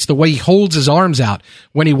posture, it's the way he holds his arms out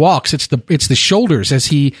when he walks, it's the shoulders as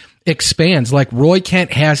he expands. Like, Roy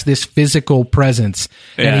Kent has this physical presence,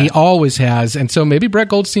 and he always has. And so maybe Brett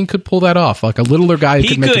Goldstein could pull that off, like a littler guy who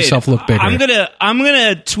could make himself look bigger. I'm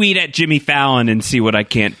gonna tweet at Jimmy Fallon and see what I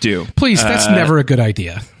can't do. Please, that's never a good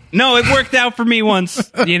idea. No, it worked out for me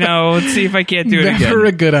once. Let's see if I can't do it again. Never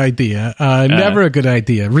a good idea. Never a good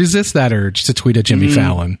idea. Resist that urge to tweet at Jimmy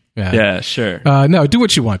Fallon. Yeah, sure. No, do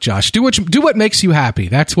what you want, Josh. Do what makes you happy.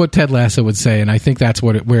 That's what Ted Lasso would say, and I think that's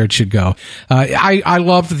where it should go. I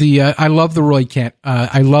love the Roy Kent.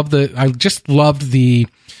 I just loved the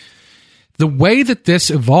way that this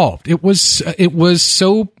evolved. It was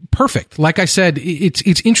so perfect. Like I said,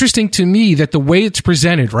 it's interesting to me that the way it's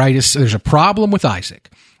presented, right, is there's a problem with Isaac.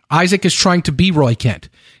 Isaac is trying to be Roy Kent.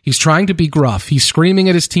 He's trying to be gruff. He's screaming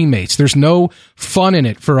at his teammates. There's no fun in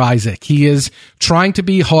it for Isaac. He is trying to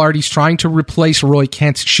be hard. He's trying to replace Roy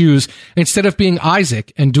Kent's shoes. Instead of being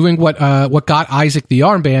Isaac and doing what got Isaac the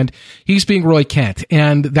armband, he's being Roy Kent.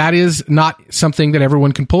 And that is not something that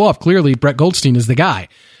everyone can pull off. Clearly, Brett Goldstein is the guy.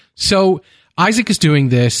 So Isaac is doing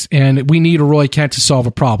this, and we need a Roy Kent to solve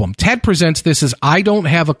a problem. Ted presents this as, I don't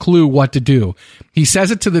have a clue what to do. He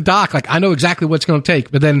says it to the doc, like, I know exactly what it's going to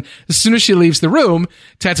take. But then as soon as she leaves the room,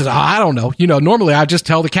 Ted says, I don't know. Normally I just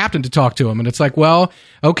tell the captain to talk to him. And it's like, well,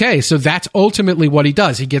 okay, so that's ultimately what he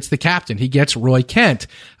does. He gets the captain. He gets Roy Kent.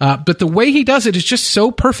 But the way he does it is just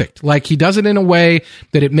so perfect. Like, he does it in a way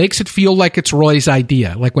that it makes it feel like it's Roy's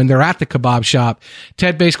idea. Like, when they're at the kebab shop,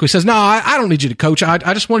 Ted basically says, no, I don't need you to coach.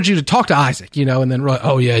 I just wanted you to talk to Isaac, and then Roy,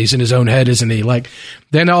 oh yeah, he's in his own head, isn't he? Like,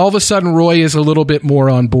 then all of a sudden Roy is a little bit more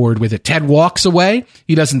on board with it. Ted walks away.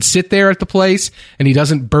 He doesn't sit there at the place, and he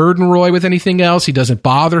doesn't burden Roy with anything else. He doesn't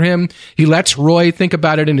bother him. He lets Roy think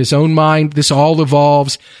about it in his own mind. This all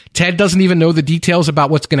evolves. Ted doesn't even know the details about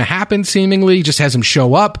what's going to happen, seemingly. He just has him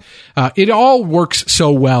show up. It all works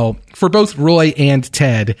so well for both Roy and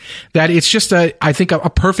Ted that it's just I think a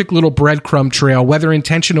perfect little breadcrumb trail, whether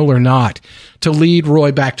intentional or not, to lead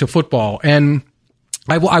Roy back to football. And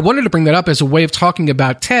I wanted to bring that up as a way of talking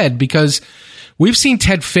about Ted, because we've seen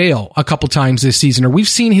Ted fail a couple times this season, or we've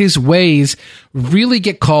seen his ways really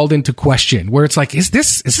get called into question, where it's like, is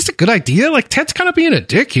this a good idea? Like, Ted's kind of being a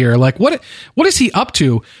dick here. Like, what is he up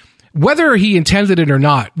to? Whether he intended it or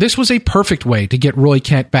not, this was a perfect way to get Roy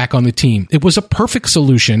Kent back on the team. It was a perfect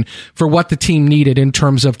solution for what the team needed in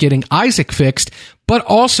terms of getting Isaac fixed, but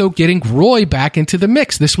also getting Roy back into the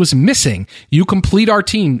mix. This was missing. You complete our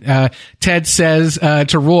team, Ted says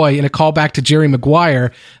to Roy in a callback to Jerry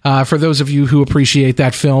Maguire. For those of you who appreciate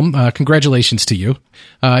that film, congratulations to you.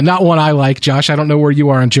 Not one I like, Josh. I don't know where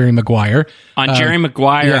you are on Jerry Maguire. On Jerry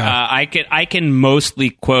Maguire, I can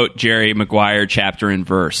mostly quote Jerry Maguire chapter and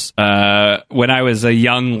verse. When I was a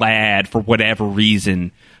young lad, for whatever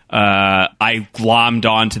reason, I glommed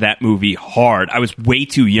onto that movie hard. I was way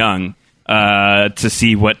too young to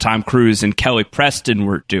see what Tom Cruise and Kelly Preston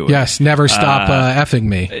were doing. Yes, never stop effing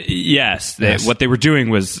me. Yes, what they were doing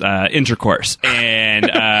was intercourse, and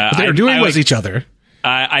what they were doing was each other.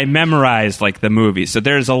 I memorized like the movie, so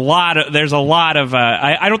there's a lot of.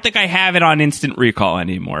 I don't think I have it on instant recall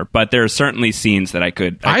anymore, but there are certainly scenes that I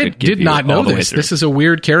could. I did not know this. This is a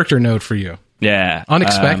weird character note for you. Yeah,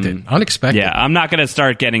 unexpected. Yeah, I'm not going to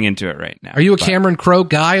start getting into it right now. Are you a Cameron Crowe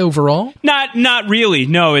guy overall? Not really.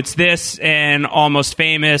 No, it's this and Almost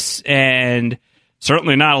Famous and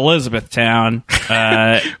certainly not Elizabethtown.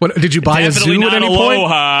 What did you buy a zoo at any point?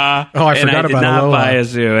 Aloha. Oh, I forgot about Aloha. I did not buy a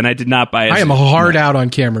zoo, and I did not buy a zoo. I am hard out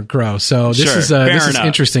on Cameron Crowe, so this is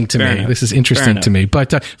interesting to me. This is interesting to me.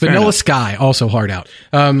 But Vanilla Sky also hard out.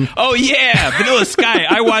 Oh yeah, Vanilla Sky.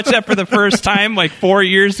 I watched that for the first time like 4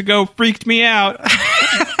 years ago. Freaked me out.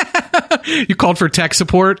 You called for tech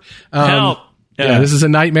support. Help. Yeah, this is a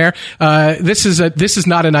nightmare. This is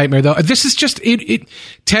not a nightmare though. This is just it.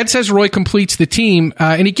 Ted says Roy completes the team,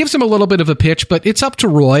 and he gives him a little bit of a pitch, but it's up to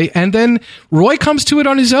Roy. And then Roy comes to it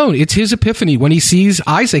on his own. It's his epiphany when he sees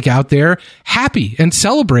Isaac out there happy and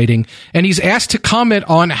celebrating, and he's asked to comment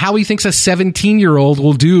on how he thinks a 17-year-old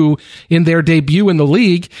will do in their debut in the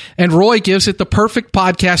league. And Roy gives it the perfect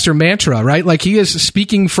podcaster mantra, right? Like, he is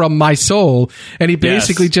speaking from my soul, and he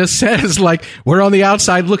basically just says, like, we're on the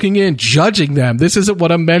outside looking in, judging them. This isn't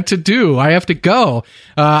what I'm meant to do. I have to go.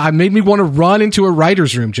 It made me want to run into a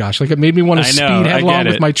writer's room, Josh. Like, it made me want to speed headlong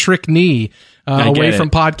with my trick knee away from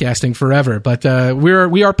podcasting forever. But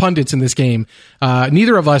we are pundits in this game.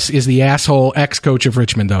 Neither of us is the asshole ex-coach of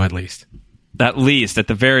Richmond, though, at least. At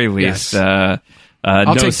the very least. Yes.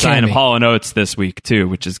 No take sign of Cammy. Hall & Oates this week, too,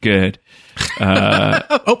 which is good.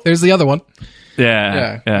 There's the other one.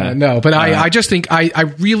 No, but I just think, I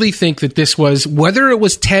really think that this was, whether it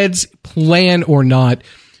was Ted's plan or not,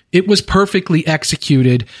 it was perfectly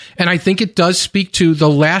executed. And I think it does speak to the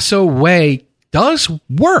Lasso way does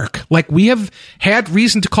work. Like, we have had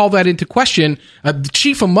reason to call that into question,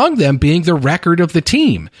 chief among them being the record of the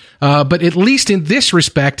team. But at least in this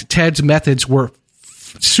respect, Ted's methods were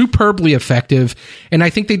superbly effective, and I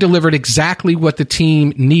think they delivered exactly what the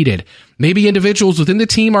team needed. Maybe individuals within the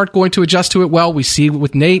team aren't going to adjust to it well. We see it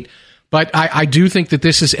with Nate. But I do think that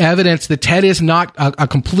this is evidence that Ted is not a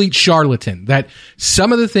complete charlatan, that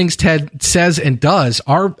some of the things Ted says and does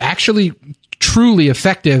are actually truly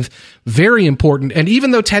effective, very important. And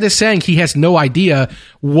even though Ted is saying he has no idea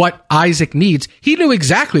what Isaac needs, he knew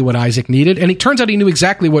exactly what Isaac needed, and it turns out he knew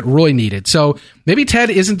exactly what Roy needed. So maybe Ted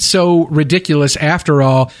isn't so ridiculous after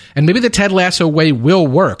all, and maybe the Ted Lasso way will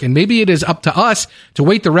work, and maybe it is up to us to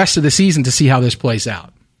wait the rest of the season to see how this plays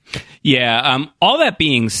out. Yeah. All that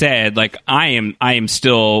being said, like, I am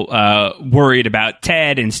still worried about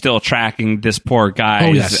Ted and still tracking this poor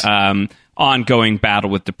guy's ongoing battle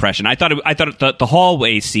with depression. I thought the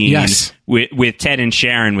hallway scene with Ted and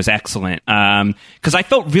Sharon was excellent, because I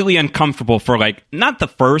felt really uncomfortable for, like, not the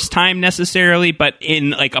first time necessarily, but in,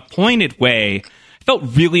 like, a pointed way. I felt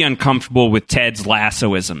really uncomfortable with Ted's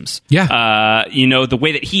lassoisms. Yeah. The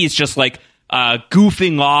way that he is just, like,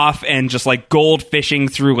 goofing off and just, like,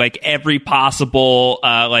 goldfishing through, like, every possible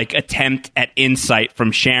like attempt at insight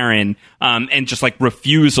from Sharon, and just, like,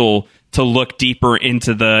 refusal to look deeper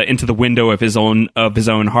into the window of his own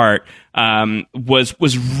heart,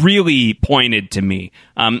 was really pointed to me.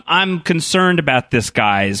 I'm concerned about this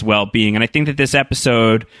guy's well-being, and I think that this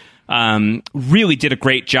episode really did a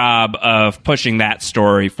great job of pushing that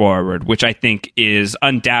story forward, which I think is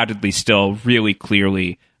undoubtedly still really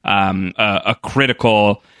clearly a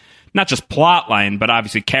critical, not just plot line, but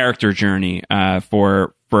obviously character journey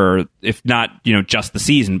for if not just the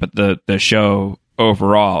season, but the show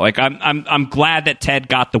overall. Like, I'm glad that Ted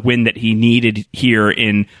got the win that he needed here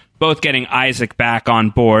in both getting Isaac back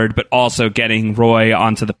on board, but also getting Roy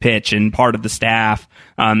onto the pitch and part of the staff.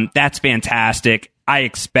 That's fantastic. I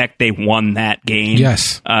expect they won that game.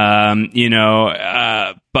 Yes.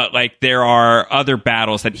 But, like, there are other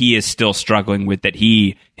battles that he is still struggling with that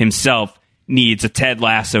he himself needs a Ted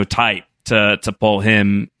Lasso type to pull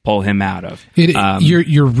him out of.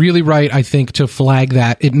 You're really right, I think, to flag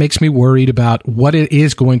that. It makes me worried about what it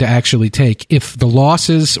is going to actually take. If the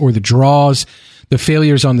losses or the draws, the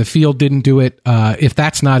failures on the field didn't do it, if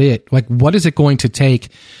that's not it, like, what is it going to take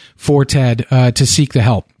for Ted to seek the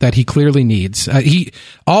help that he clearly needs? He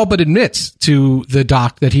all but admits to the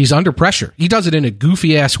doc that he's under pressure. He does it in a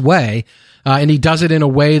goofy-ass way, and he does it in a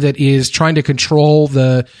way that is trying to control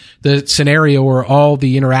the scenario or all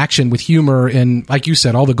the interaction with humor and, like you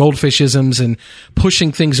said, all the goldfishisms and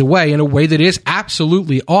pushing things away in a way that is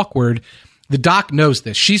absolutely awkward. The doc knows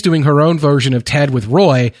this. She's doing her own version of Ted with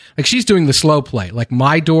Roy. Like, she's doing the slow play. Like,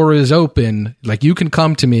 my door is open. Like, you can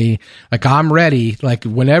come to me. Like, I'm ready. Like,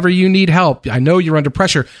 whenever you need help, I know you're under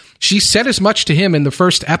pressure. She said as much to him in the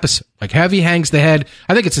first episode. Like, Heavy hangs the head.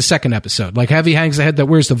 I think it's the second episode. Like, Heavy hangs the head that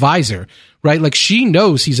wears the visor, right? Like, she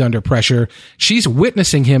knows he's under pressure. She's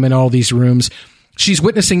witnessing him in all these rooms. She's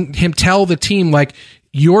witnessing him tell the team, like,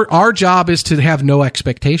 our job is to have no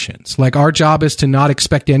expectations. Like, our job is to not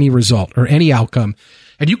expect any result or any outcome.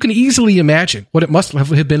 And you can easily imagine what it must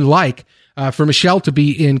have been like for Michelle to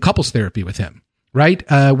be in couples therapy with him, right?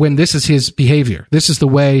 When this is his behavior. This is the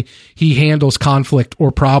way he handles conflict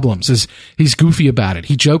or problems. Is he's goofy about it.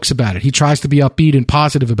 He jokes about it. He tries to be upbeat and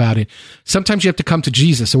positive about it. Sometimes you have to come to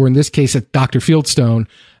Jesus, or in this case at Dr. Fieldstone.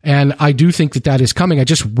 And I do think that is coming. I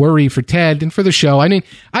just worry for Ted and for the show. I mean,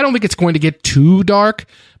 I don't think it's going to get too dark,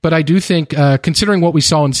 but I do think, considering what we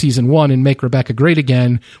saw in season 1 and Make Rebecca Great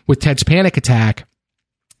Again with Ted's panic attack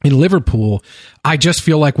in Liverpool, I just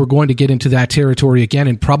feel like we're going to get into that territory again,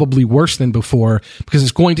 and probably worse than before, because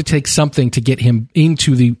it's going to take something to get him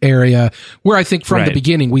into the area where I think from the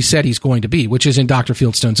beginning we said he's going to be, which is in Dr.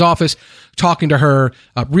 Fieldstone's office, talking to her,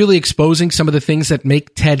 really exposing some of the things that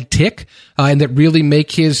make Ted tick, and that really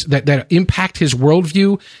make that impact his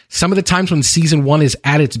worldview. Some of the times when season 1 is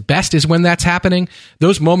at its best is when that's happening.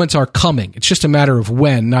 Those moments are coming. It's just a matter of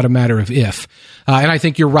when, not a matter of if. And I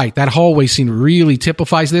think you're right. That hallway scene really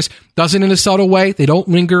typifies this. Does it in a subtle way. They don't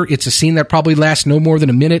linger. It's a scene that probably lasts no more than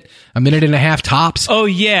a minute and a half tops. Oh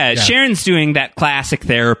yeah. Sharon's doing that classic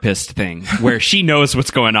therapist thing where she knows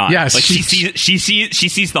what's going on. Yes, like she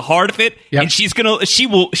sees the heart of it, and she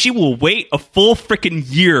will wait a full freaking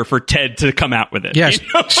year for Ted to come out with it. Yes, you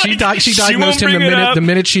know? she diagnosed him the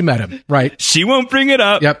minute she met him. Right. She won't bring it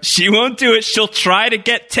up. Yep. She won't do it. She'll try to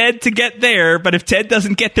get Ted to get there, but if Ted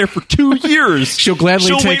doesn't get there for 2 years, she'll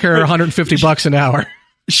gladly take her $150 an hour.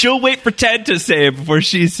 She'll wait for Ted to say it before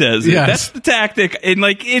she says it. Yes. That's the tactic. And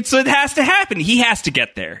like, it has to happen. He has to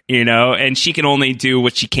get there, and she can only do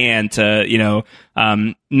what she can to,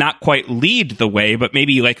 not quite lead the way, but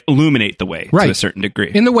maybe like illuminate the way to a certain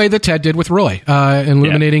degree. In the way that Ted did with Roy,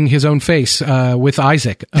 illuminating his own face with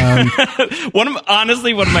Isaac. One of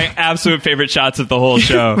my absolute favorite shots of the whole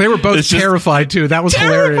show. They were both terrified too. That was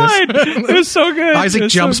hilarious. It was so good. Isaac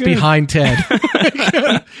jumps behind Ted.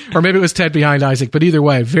 Or maybe it was Ted behind Isaac, but either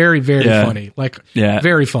way, very, very funny.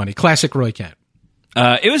 Very funny. Classic Roy Kent.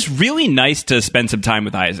 It was really nice to spend some time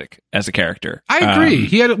with Isaac as a character. I agree.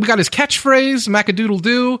 We got his catchphrase,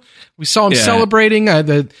 Macadoodle-doo. We saw him celebrating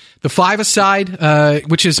the five-a-side,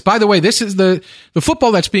 which is, by the way, this is the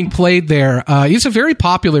football that's being played there. It's a very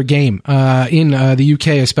popular game in the UK,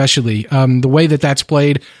 especially. The way that's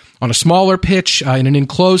played on a smaller pitch in an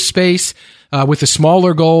enclosed space. With the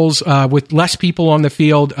smaller goals, with less people on the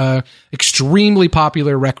field, extremely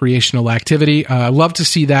popular recreational activity. Love to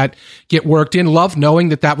see that get worked in. Love knowing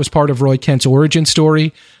that was part of Roy Kent's origin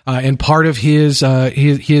story, and part of his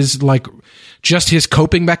just his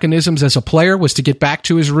coping mechanisms as a player was to get back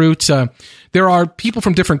to his roots. There are people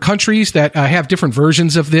from different countries that have different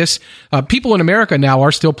versions of this. People in America now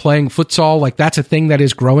are still playing futsal. Like, that's a thing that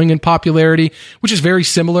is growing in popularity, which is very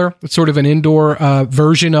similar. It's sort of an indoor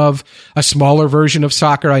version of a smaller version of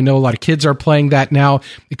soccer. I know a lot of kids are playing that now.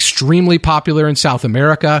 Extremely popular in South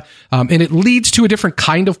America. And it leads to a different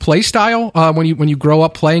kind of play style. When you grow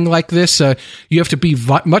up playing like this, you have to be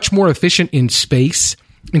much more efficient in space.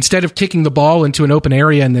 Instead of kicking the ball into an open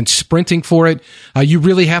area and then sprinting for it, you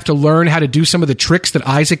really have to learn how to do some of the tricks that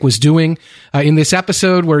Isaac was doing in this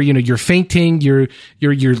episode, where you're feinting, you're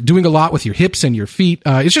doing a lot with your hips and your feet.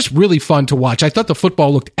 It's just really fun to watch. I thought the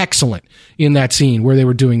football looked excellent in that scene where they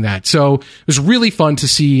were doing that. So it was really fun to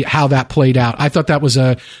see how that played out. I thought that was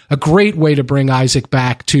a great way to bring Isaac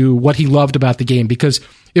back to what he loved about the game, because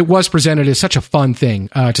it was presented as such a fun thing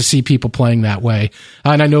to see people playing that way.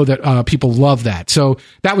 And I know that people love that. So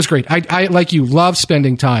that was great. I like you, love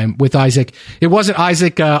spending time with Isaac. It wasn't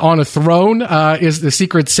Isaac on a throne is the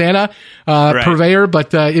Secret Santa purveyor,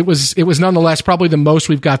 but it was nonetheless probably the most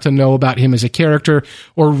we've got to know about him as a character,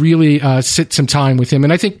 or really sit some time with him.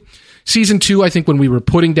 And I think season 2, when we were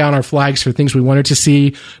putting down our flags for things we wanted to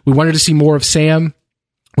see more of Sam.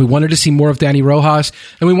 We wanted to see more of Danny Rojas,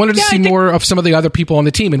 and we wanted to see more of some of the other people on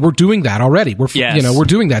the team, and we're doing that already. We're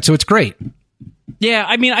doing that, so it's great. Yeah,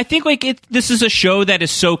 I mean, I think this is a show that is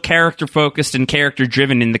so character focused and character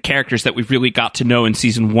driven, and the characters that we've really got to know in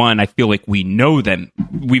season 1, I feel like we know them.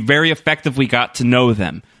 We very effectively got to know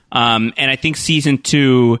them. And I think season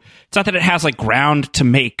 2, it's not that it has like ground to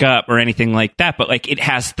make up or anything like that, but like it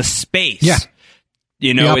has the space. Yeah.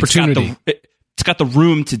 The opportunity. It's got the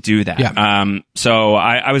room to do that. Yeah. So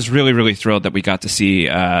I was really, really thrilled that we got to see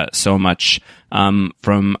so much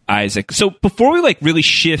from Isaac. So before we really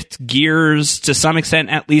shift gears to some extent,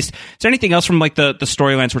 at least, is there anything else from the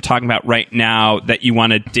storylines we're talking about right now that you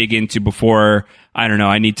want to dig into before, I don't know,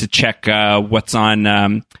 I need to check what's on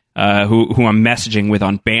who I'm messaging with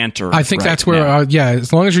on Banter. I think that's where,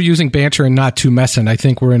 as long as you're using Banter and not 2Messin, I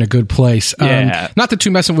think we're in a good place. Not that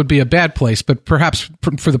 2Messin would be a bad place, but perhaps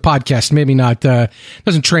for the podcast, maybe not,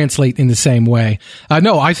 doesn't translate in the same way.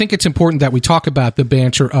 No, I think it's important that we talk about the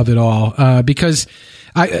banter of it all, because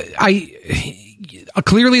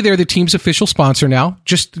clearly they're the team's official sponsor now,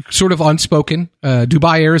 just sort of unspoken.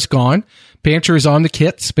 Dubai Air is gone. Banter is on the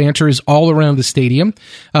kits. Banter is all around the stadium.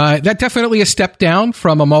 That definitely a step down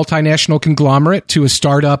from a multinational conglomerate to a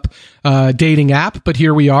startup dating app, but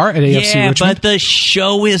here we are at AFC Richmond. Yeah, but the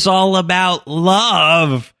show is all about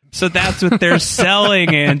love. So that's what they're selling,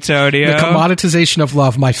 Antonio. The commoditization of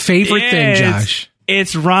love, my favorite thing, Josh.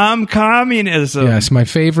 It's rom-communism. Yes, my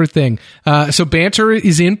favorite thing. So Banter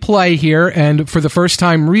is in play here, and for the first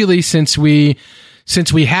time really since we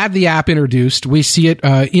since we had the app introduced, we see it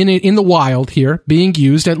in the wild here being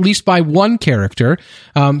used at least by one character,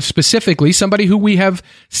 specifically somebody who we have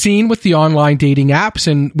seen with the online dating apps,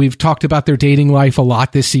 and we've talked about their dating life a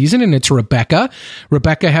lot this season, and it's Rebecca.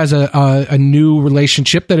 Rebecca has a new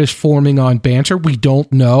relationship that is forming on Banter. We don't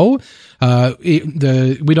know.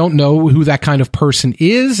 We don't know who that kind of person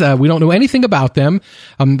is. We don't know anything about them.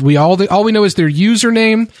 All we know is their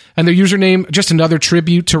username, and their username, just another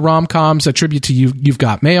tribute to rom-coms, a tribute to You've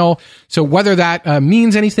Got Mail. So whether that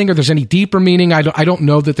means anything or there's any deeper meaning, I don't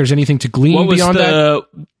know that there's anything to glean beyond that.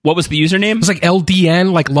 What was the username? It was like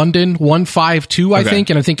LDN, like London 152, I think.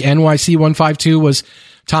 And I think NYC 152 was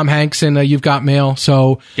Tom Hanks and You've Got Mail.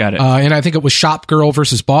 So, got it. And I think it was Shop Girl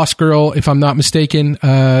versus Boss Girl, if I'm not mistaken,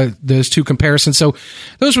 those two comparisons. So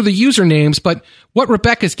those were the usernames. But what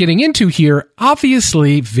Rebecca's getting into here,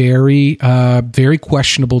 obviously very, very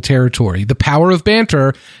questionable territory. The power of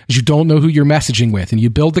Banter is you don't know who you're messaging with, and you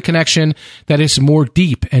build the connection that is more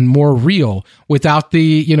deep and more real without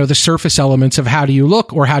the surface elements of how do you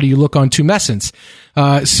look or how do you look on Tumescence.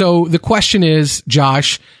 So the question is,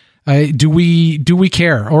 Josh, do we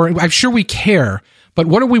care? Or I'm sure we care, but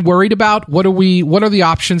what are we worried about? What are the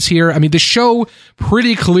options here? I mean, the show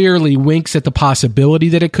pretty clearly winks at the possibility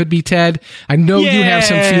that it could be Ted. I know you have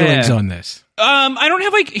some feelings on this. I don't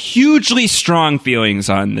have hugely strong feelings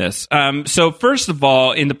on this. So first of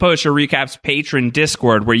all, in the post-show recaps patron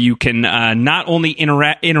Discord, where you can not only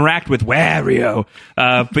interact with Wario,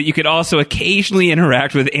 but you could also occasionally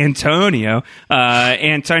interact with Antonio.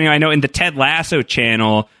 Antonio, I know in the Ted Lasso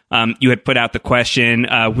channel, you had put out the question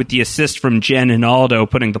with the assist from Jen and Aldo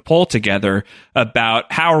putting the poll together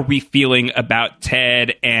about how are we feeling about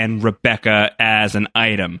Ted and Rebecca as an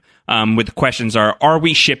item. With the questions are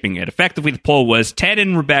we shipping it? Effectively, the poll was Ted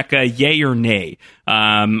and Rebecca, yay or nay?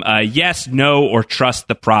 Yes, no, or trust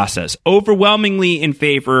the process. Overwhelmingly in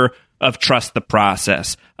favor of trust the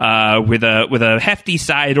process, with a hefty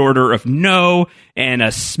side order of no and a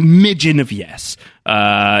smidgen of yes,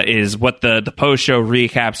 is what the post show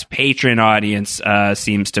recaps patron audience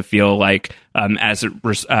seems to feel like as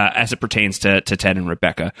it pertains to Ted and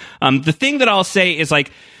Rebecca. The thing that I'll say is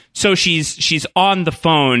so she's on the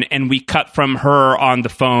phone, and we cut from her on the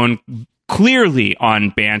phone clearly on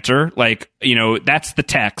Banter. That's the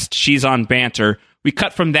text. She's on Banter. We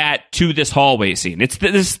cut from that to this hallway scene. This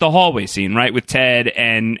is the hallway scene, right, with Ted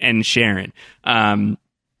and Sharon. And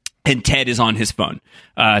Ted is on his phone.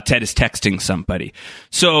 Ted is texting somebody.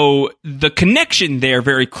 So the connection there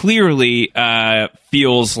very clearly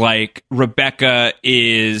feels like Rebecca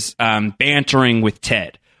is bantering with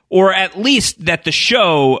Ted. Or at least that the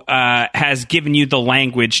show has given you the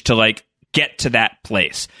language to get to that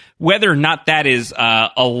place. Whether or not that is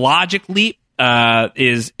a logic leap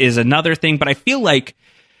is another thing. But I feel like,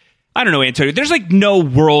 I don't know, Antonio, there's no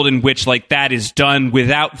world in which that is done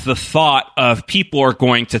without the thought of people are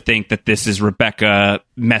going to think that this is Rebecca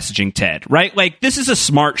messaging Ted, right? This is a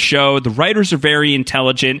smart show. The writers are very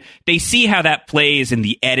intelligent. They see how that plays in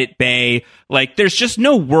the edit bay. There's just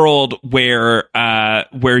no world where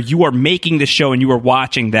you are making the show and you are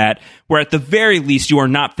watching that, where at the very least you are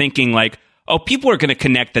not thinking oh, people are going to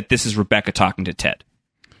connect that this is Rebecca talking to Ted.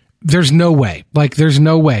 There's no way. There's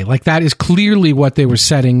no way. That is clearly what they were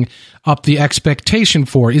setting up the expectation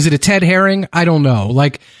for. Is it a Ted herring? I don't know.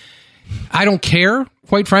 I don't care,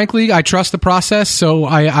 quite frankly. I trust the process, so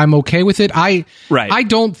I'm okay with it. I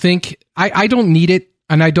don't think I don't need it,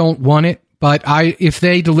 and I don't want it. But if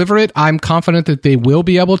they deliver it, I'm confident that they will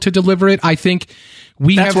be able to deliver it. I think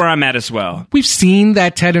that's where I'm at as well. We've seen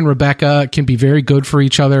that Ted and Rebecca can be very good for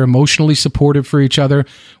each other, emotionally supportive for each other.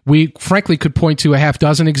 We frankly could point to a half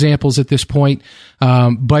dozen examples at this point,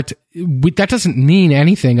 but that doesn't mean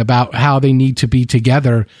anything about how they need to be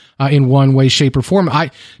together in one way, shape, or form.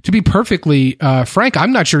 To be perfectly frank,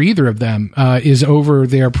 I'm not sure either of them is over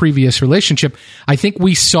their previous relationship. I think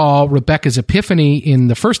we saw Rebecca's epiphany in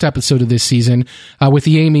the first episode of this season with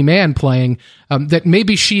the Amy Mann playing, that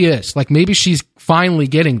maybe she is. Maybe she's finally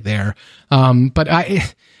getting there. But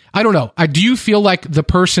I don't know. Do you feel like the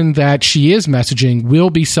person that she is messaging will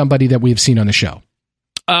be somebody that we've seen on the show?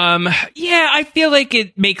 Yeah, I feel like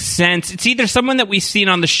it makes sense. It's either someone that we've seen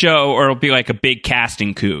on the show, or it'll be a big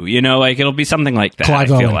casting coup. It'll be something like that.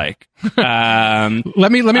 Clive I feel Owen. like.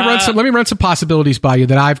 Let me run some possibilities by you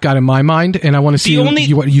that I've got in my mind, and I want to see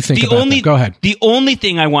what you think about them. Go ahead. The only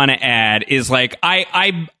thing I want to add is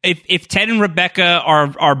if Ted and Rebecca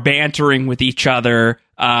are bantering with each other,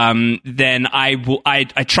 then I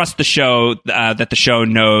trust the show that the show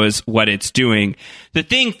knows what it's doing. The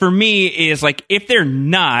thing for me is like if they're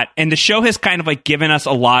not, and the show has kind of like given us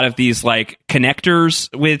a lot of these like connectors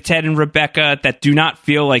with Ted and Rebecca that do not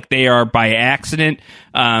feel like they are by accident.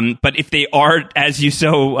 But if they are, as you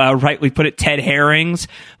so rightly put it, Ted herrings,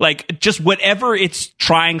 like just whatever it's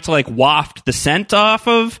trying to like waft the scent off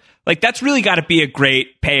of, like that's really got to be a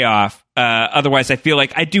great payoff. Otherwise, I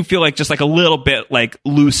do feel like just like a little bit like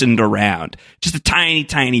loosened around, just a tiny,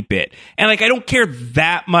 tiny bit. And like I don't care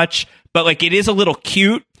that much, but like it is a little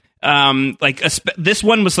cute. This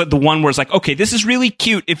one was like the one where it's like, okay, this is really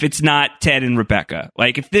cute if it's not Ted and Rebecca.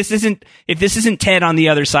 Like if this isn't Ted on the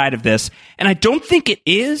other side of this, and I don't think it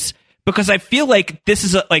is. Because I feel like this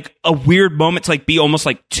is a weird moment to like be almost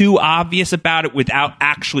like too obvious about it without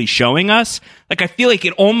actually showing us. Like I feel like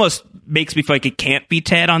it almost makes me feel like it can't be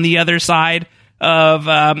Ted on the other side of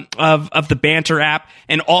the banter app,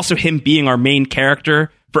 and also him being our main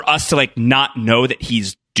character for us to like not know that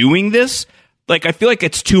he's doing this. Like I feel like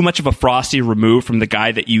it's too much of a Frosty remove from the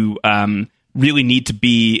guy that you really need to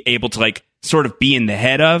be able to like sort of be in the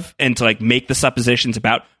head of and to like make the suppositions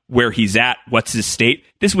about where he's at, what's his state.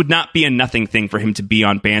 This would not be a nothing thing for him to be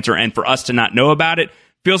on banter, and for us to not know about it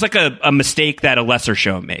feels like a mistake that a lesser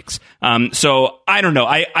show makes. So I don't know.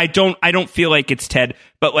 I don't feel like it's Ted,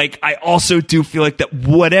 but like I also do feel like that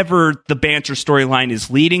whatever the banter storyline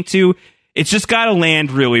is leading to, it's just got to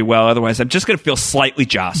land really well. Otherwise, I'm just going to feel slightly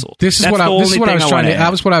jostled. This is what I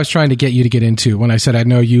was trying to get you to get into when I said I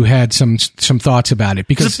know you had some thoughts about it,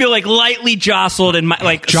 because I feel like lightly jostled and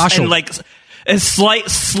a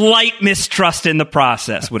slight mistrust in the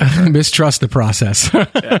process would occur. Mistrust the process.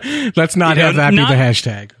 Yeah. Let's not have that be the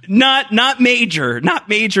hashtag. Not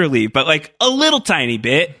majorly, but like a little tiny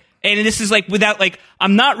bit. And this is like without like,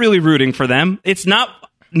 I'm not really rooting for them. It's not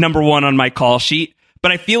number one on my call sheet,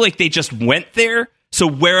 but I feel like they just went there. So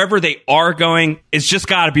wherever they are going, it's just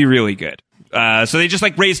got to be really good. So they just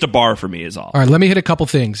like raised a bar for me is all. All right, let me hit a couple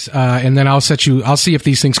things, and then I'll see if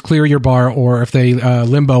these things clear your bar or if they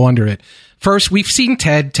limbo under it. First, we've seen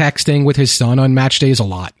Ted texting with his son on match days a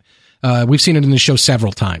lot. We've seen it in the show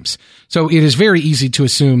several times. So it is very easy to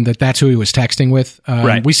assume that that's who he was texting with.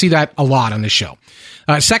 Right. We see that a lot on this show.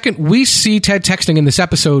 Second, we see Ted texting in this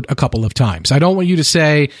episode a couple of times. I don't want you to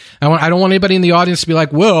say, I don't want anybody in the audience to be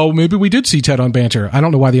like, well, maybe we did see Ted on banter. I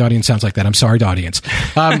don't know why the audience sounds like that. I'm sorry to audience.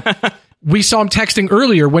 We saw him texting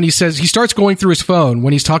earlier when he says he starts going through his phone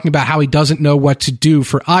when he's talking about how he doesn't know what to do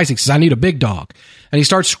for Isaac. He says, I need a big dog. And he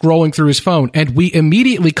starts scrolling through his phone. And we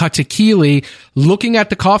immediately cut to Keeley looking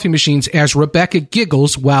at the coffee machines as Rebecca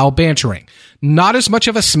giggles while bantering. Not as much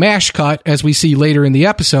of a smash cut as we see later in the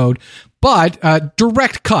episode, but a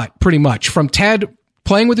direct cut pretty much from Ted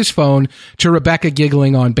playing with his phone to Rebecca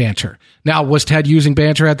giggling on banter. Now, was Ted using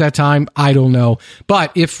banter at that time? I don't know.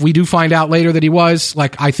 But if we do find out later that he was,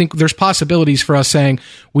 like, I think there's possibilities for us saying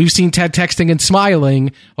we've seen Ted texting and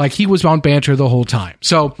smiling like he was on banter the whole time.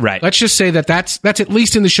 So right. Let's just say that that's at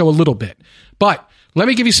least in the show a little bit. But let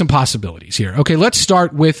me give you some possibilities here. Okay, let's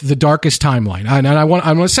start with the darkest timeline. And I want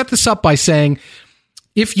to set this up by saying,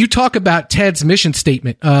 if you talk about Ted's mission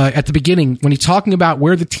statement at the beginning, when he's talking about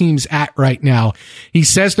where the team's at right now, he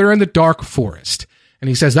says they're in the dark forest. And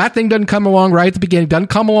he says that thing doesn't come along right at the beginning, doesn't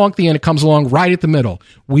come along at the end, it comes along right at the middle.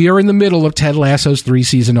 We are in the middle of Ted Lasso's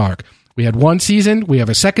 3-season arc. We had one season, we have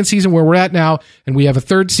a second season where we're at now, and we have a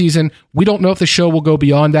third season. We don't know if the show will go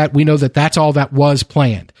beyond that. We know that that's all that was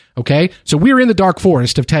planned. Okay? So we're in the dark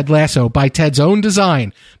forest of Ted Lasso by Ted's own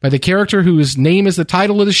design, by the character whose name is the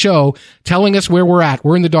title of the show, telling us where we're at.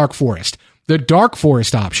 We're in the dark forest. The dark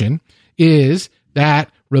forest option is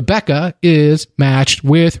that Rebecca is matched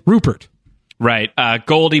with Rupert. Right.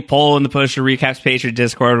 Goldie Poll in the Poster Recaps page or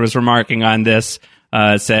Discord was remarking on this.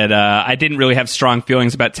 Said, I didn't really have strong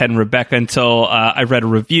feelings about Ted and Rebecca until I read a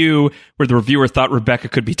review where the reviewer thought Rebecca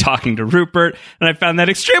could be talking to Rupert, and I found that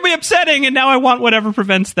extremely upsetting, and now I want whatever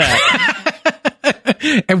prevents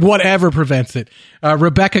that. And whatever prevents it.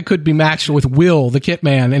 Rebecca could be matched with Will, the Kit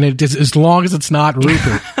Man, and it is, as long as it's not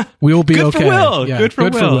Rupert, we'll be good okay. For Will. Yeah, good for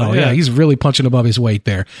Will. Yeah, he's really punching above his weight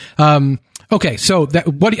there. Okay, so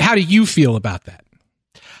how do you feel about that?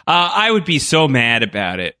 I would be so mad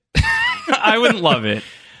about it. I wouldn't love it.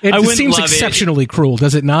 It seems exceptionally cruel,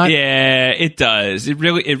 does it not? Yeah, it does. It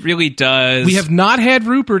really does. We have not had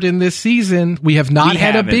Rupert in this season. We have not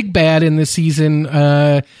had a big bad in this season,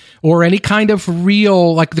 or any kind of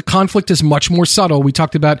real, like, the conflict is much more subtle. We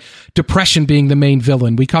talked about depression being the main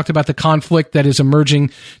villain. We talked about the conflict that is emerging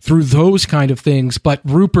through those kind of things, but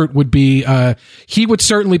Rupert would be, he would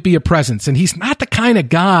certainly be a presence, and he's not the kind of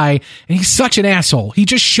guy, and he's such an asshole. He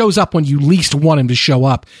just shows up when you least want him to show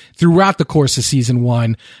up throughout the course of season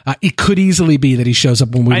 1. It could easily be that he shows up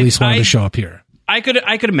when we least want him to show up here. I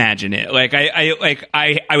could imagine it. Like I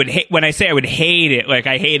would hate, when I say I would hate it, like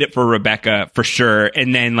I hate it for Rebecca for sure.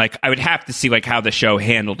 And then like I would have to see like how the show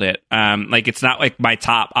handled it. Like it's not like my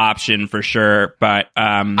top option for sure, but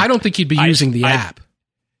I don't think he'd be using the app.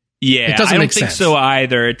 Yeah, it doesn't I don't make think sense. so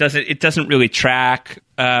either. It doesn't really track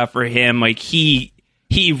for him. Like he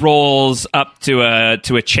rolls up to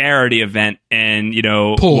a charity event and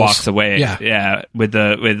Pulls. walks away. Yeah. with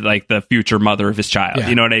like the future mother of his child. Yeah.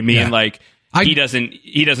 You know what I mean? Yeah. Like. He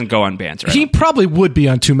doesn't go on banter. He probably would be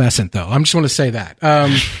on Tumescent, though. I'm just going to say that.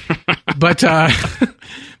 But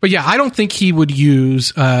yeah, I don't think he would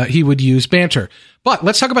use banter. But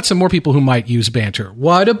let's talk about some more people who might use banter.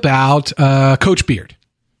 What about Coach Beard?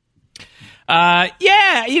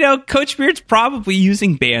 Yeah, Coach Beard's probably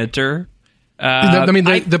using banter.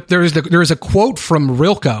 There is a quote from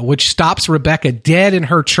Rilke which stops Rebecca dead in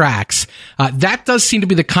her tracks. That does seem to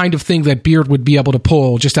be the kind of thing that Beard would be able to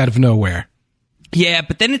pull just out of nowhere. Yeah,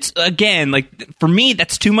 but then it's, again, like, for me,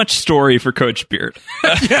 that's too much story for Coach Beard.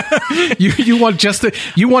 You want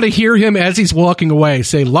to hear him as he's walking away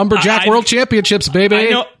say, "Lumberjack World Championships,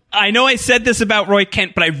 baby." I know I said this about Roy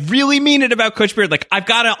Kent, but I really mean it about Coach Beard. Like, I've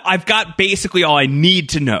got basically all I need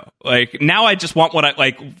to know. Like, now I just want what I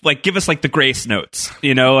like give us like the Grace notes,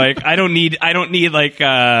 like I don't need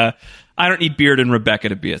Beard and Rebecca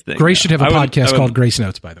to be a thing. Grace should have a podcast called Grace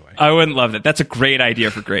Notes, by the way. I wouldn't love that. That's a great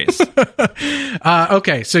idea for Grace.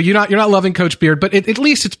 Okay, so you're not loving Coach Beard, but at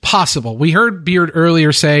least it's possible. We heard Beard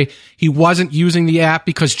earlier say he wasn't using the app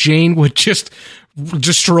because Jane would just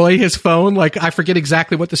destroy his phone. Like, I forget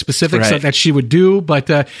exactly what the specifics of that she would do,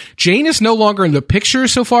 but Jane is no longer in the picture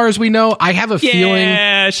so far as we know. I have a feeling.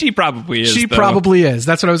 Yeah, she probably is. She probably is.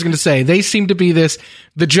 That's what I was going to say. They seem to be this.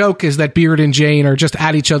 The joke is that Beard and Jane are just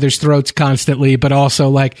at each other's throats constantly, but also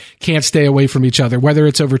like can't stay away from each other, whether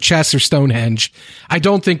it's over chess or Stonehenge. I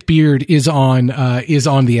don't think Beard is on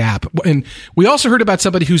the app. And we also heard about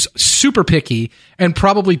somebody who's super picky and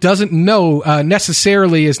probably doesn't know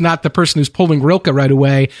necessarily is not the person who's pulling Rilke right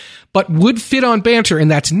away, but would fit on banter,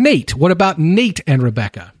 and that's Nate. What about Nate and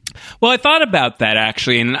Rebecca? Well, I thought about that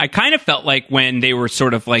actually, and I kind of felt like when they were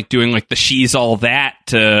sort of like doing like the she's all that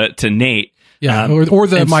to Nate. Yeah, or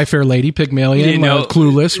the My Fair Lady, Pygmalion,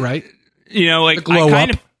 Clueless, right? Like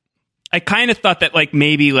I kind of thought that like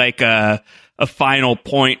maybe like a final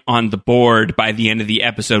point on the board by the end of the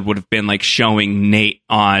episode would have been like showing Nate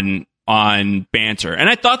on banter, and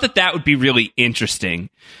I thought that would be really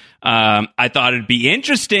interesting. I thought it'd be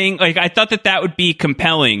interesting. Like, I thought that would be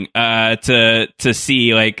compelling to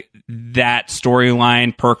see like that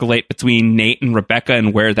storyline percolate between Nate and Rebecca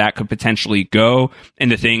and where that could potentially go,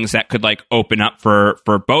 and the things that could like open up for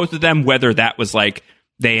both of them, whether that was like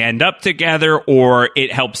they end up together or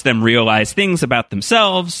it helps them realize things about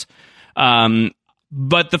themselves.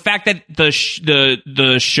 But the fact that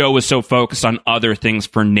the show was so focused on other things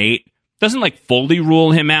for Nate doesn't like fully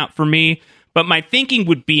rule him out for me. But my thinking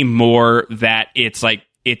would be more that it's like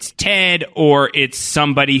it's Ted or it's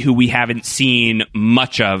somebody who we haven't seen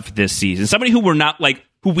much of this season. Somebody who we're not like,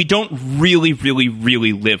 who we don't really, really,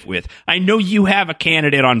 really live with. I know you have a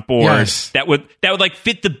candidate on board that would like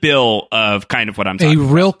fit the bill of kind of what I'm talking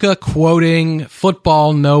about. Rilke quoting,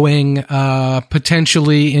 football knowing,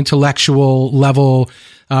 potentially intellectual level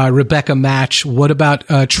Rebecca match. What about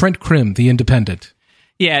Trent Crimm, the Independent?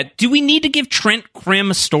 Yeah. Do we need to give Trent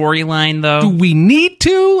Crimm a storyline, though? Do we need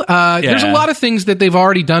to? There's a lot of things that they've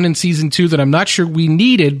already done in season 2 that I'm not sure we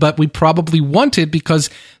needed, but we probably wanted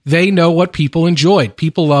because they know what people enjoyed.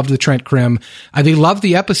 People loved the Trent Crimm. They loved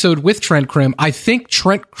the episode with Trent Crimm. I think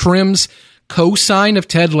Trent Crimm's co-sign of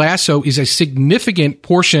Ted Lasso is a significant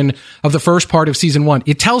portion of the first part of season 1.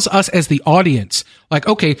 It tells us as the audience, like,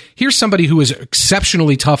 okay, here's somebody who is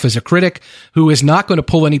exceptionally tough as a critic, who is not going to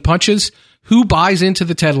pull any punches, who buys into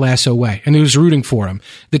the Ted Lasso way and who's rooting for him.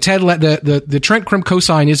 The Trent Crimm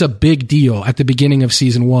cosign is a big deal at the beginning of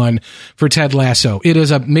season 1 for Ted Lasso. It is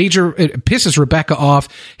it pisses Rebecca off.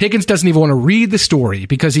 Higgins doesn't even want to read the story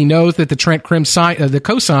because he knows that the Trent Crimm the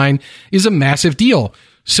cosign is a massive deal.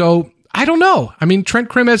 So I don't know. I mean, Trent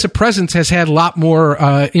Crimm as a presence has had a lot more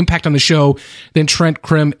impact on the show than Trent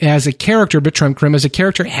Crimm as a character, but Trent Crimm as a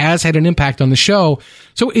character has had an impact on the show.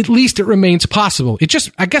 So at least it remains possible.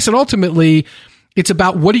 I guess it ultimately, it's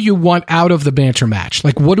about what do you want out of the banter match?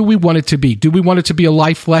 Like, what do we want it to be? Do we want it to be a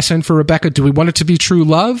life lesson for Rebecca? Do we want it to be true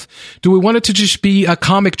love? Do we want it to just be a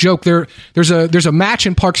comic joke? There's a match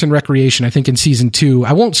in Parks and Recreation, I think in season 2.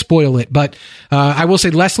 I won't spoil it, but I will say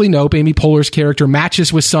Leslie Knope, Amy Poehler's character,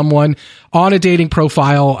 matches with someone on a dating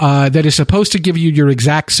profile that is supposed to give you your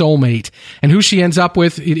exact soulmate. And who she ends up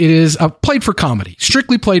with, it is played for comedy,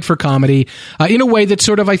 strictly played for comedy, in a way that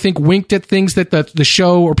sort of, I think, winked at things that the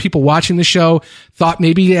show or people watching the show thought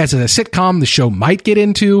maybe as a sitcom the show might get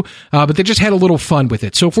into, but they just had a little fun with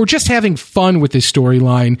it. So if we're just having fun with this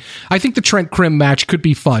storyline, I think the Trent Crimm match could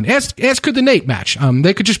be fun, as could the Nate match.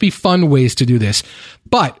 They could just be fun ways to do this.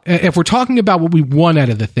 But if we're talking about what we want out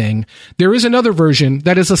of the thing, there is another version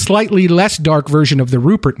that is a slightly less dark version of the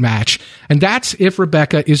Rupert match, and that's if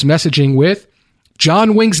Rebecca is messaging with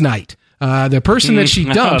John Wingsnight, the person that she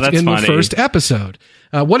dumped in the first episode.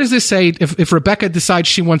 What does this say if Rebecca decides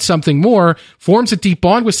she wants something more, forms a deep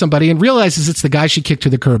bond with somebody, and realizes it's the guy she kicked to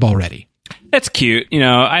the curb already? That's cute.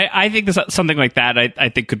 I think something like that I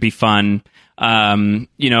think could be fun.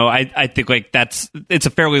 I think like it's a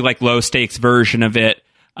fairly like low stakes version of it.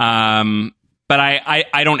 But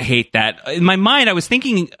I don't hate that. In my mind, I was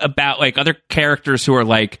thinking about like other characters who are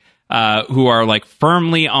like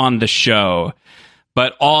firmly on the show,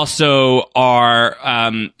 but also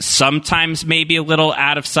are sometimes maybe a little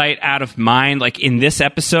out of sight, out of mind. Like in this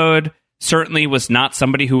episode, certainly was not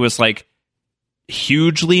somebody who was like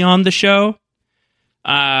hugely on the show.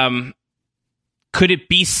 Could it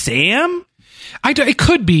be Sam? It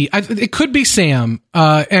could be. It could be Sam.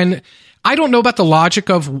 And I don't know about the logic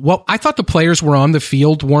of what I thought the players were on the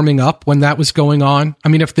field warming up when that was going on. I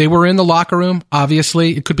mean, if they were in the locker room,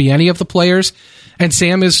 obviously it could be any of the players, and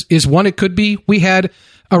Sam is one. It could be. We had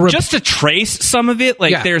just to trace some of it.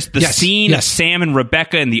 Like there's the scene of Sam and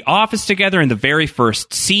Rebecca in the office together in the very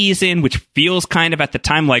first season, which feels kind of at the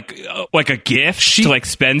time like a gift to like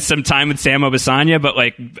spend some time with Sam Obisanya, but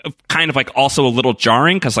like kind of like also a little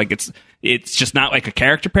jarring because like it's just not like a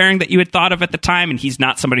character pairing that you had thought of at the time, and he's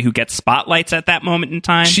not somebody who gets spotlights at that moment in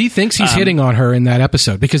time. She thinks he's hitting on her in that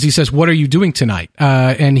episode because he says, "What are you doing tonight?"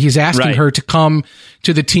 And he's asking her to come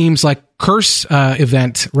to the team's like curse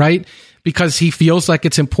event, right? Because he feels like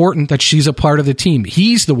it's important that she's a part of the team.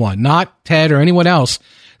 He's the one, not Ted or anyone else,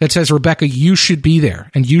 that says, "Rebecca, you should be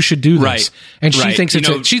there and you should do this." Right. And she thinks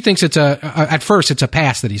it's at first it's a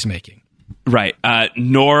pass that he's making. Right.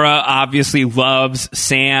 Nora obviously loves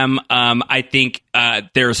Sam. I think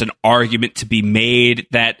there's an argument to be made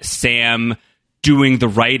that Sam doing the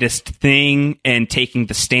rightest thing and taking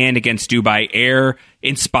the stand against Dubai Air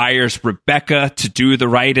inspires Rebecca to do the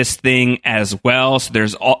rightest thing as well. So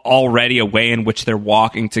there's already a way in which they're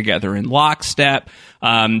walking together in lockstep.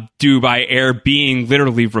 Dubai Air being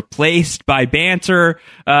literally replaced by banter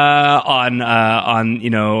on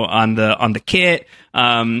the kit.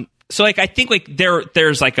 So like I think like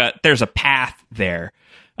there's a path there.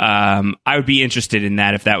 I would be interested in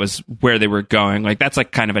that if that was where they were going. Like that's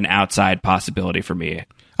like kind of an outside possibility for me.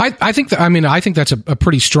 I think that's a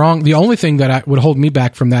pretty strong. The only thing that would hold me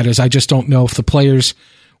back from that is I just don't know if the players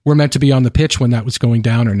were meant to be on the pitch when that was going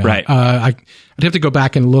down or not. Right. I'd have to go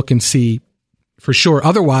back and look and see for sure.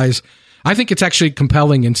 Otherwise, I think it's actually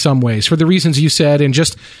compelling in some ways for the reasons you said, and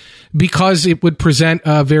just because it would present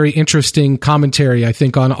a very interesting commentary, I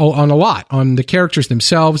think, on a lot, on the characters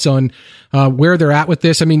themselves, on where they're at with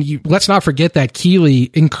this. I mean, let's not forget that Keeley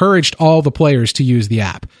encouraged all the players to use the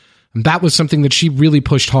app. And that was something that she really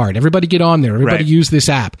pushed hard. Everybody get on there. Everybody use this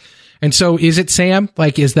app. And so is it Sam?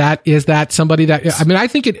 Like, is that somebody that, I mean, I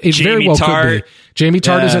think it very well could be. Jamie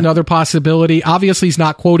Tart is another possibility. Obviously, he's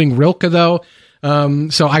not quoting Rilke, though.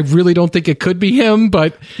 So I really don't think it could be him,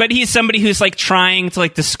 but he's somebody who's like trying to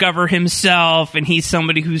like discover himself, and he's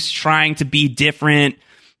somebody who's trying to be different.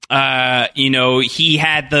 He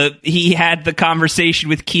had the conversation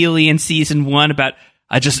with Keeley in season 1 about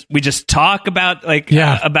we just talk about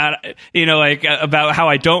about how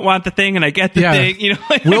I don't want the thing and I get the thing.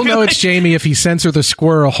 We'll know it's Jamie if he sends her the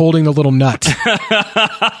squirrel holding the little nut.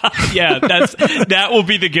 That will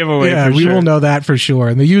be the giveaway. Yeah, we will know that for sure.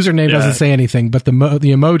 And the username doesn't say anything, but the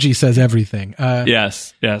emoji says everything.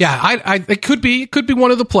 Yes. Yeah, it could be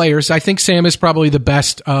one of the players. I think Sam is probably the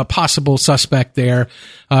best possible suspect there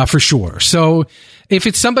for sure. So if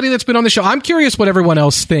it's somebody that's been on the show, I'm curious what everyone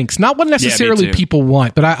else thinks. Not what necessarily people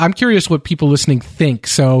want, but I'm curious what people listening think.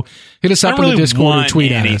 So hit us up in the Discord or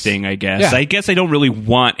tweet at us. Anything, I guess. Yeah. I guess I don't really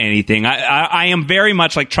want anything. I am very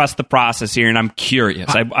much like trust the process here, and I'm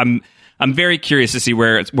curious. I'm very curious to see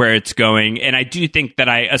where it's going, and I do think that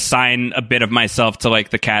I assign a bit of myself to like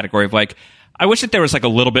the category of like, I wish that there was like a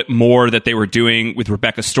little bit more that they were doing with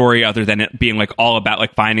Rebecca's story other than it being like all about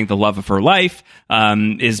like finding the love of her life.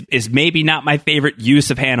 Is maybe not my favorite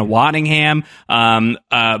use of Hannah Waddingham.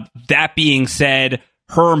 That being said,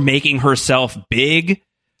 her making herself big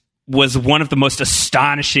was one of the most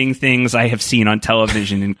astonishing things I have seen on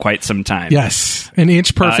television in quite some time. Yes, an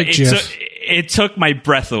inch perfect gif. It took my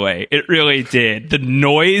breath away. It really did. The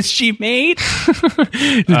noise she made.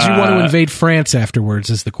 Did you want to invade France afterwards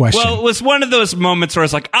is the question. Well, it was one of those moments where I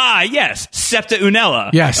was like, yes, Septa Unella.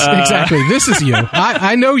 Yes, exactly. This is you.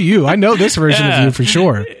 I know you. I know this version of you for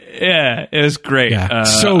sure. Yeah, it was great. Yeah,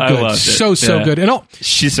 so good. I loved it. So good. And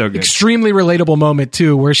she's so good. Extremely relatable moment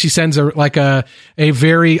too, where she sends a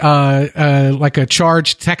very like a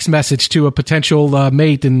charged text message to a potential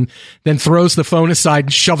mate, and then throws the phone aside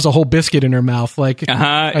and shoves a whole biscuit in her mouth. Like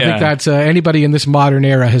I think that's anybody in this modern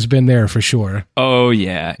era has been there for sure. Oh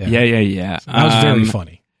yeah. So that was very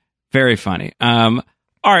funny. Very funny.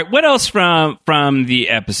 All right, what else from the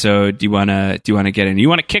episode do you want to get in? You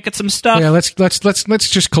want to kick at some stuff? Yeah, let's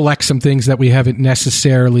just collect some things that we haven't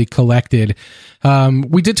necessarily collected.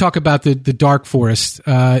 We did talk about the Dark Forest,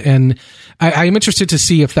 and I am interested to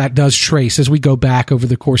see if that does trace as we go back over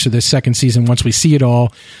the course of this second season. Once we see it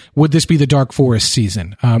all, would this be the Dark Forest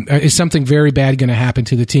season? Is something very bad going to happen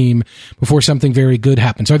to the team before something very good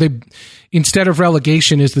happens? Are they, instead of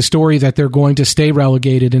relegation, is the story that they're going to stay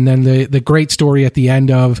relegated, and then the great story at the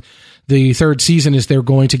end of the third season is they're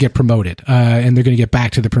going to get promoted, and they're going to get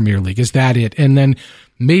back to the Premier League? Is that it? And then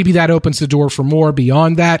maybe that opens the door for more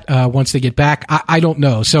beyond that once they get back. I don't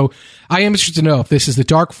know. So I am interested to know if this is the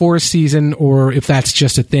Dark Forest season or if that's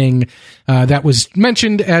just a thing that was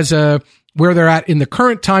mentioned as where they're at in the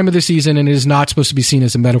current time of the season and is not supposed to be seen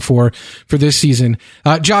as a metaphor for this season.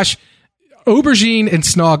 Josh, aubergine and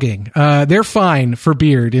snogging, they're fine for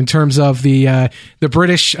Beard in terms of the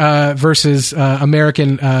British versus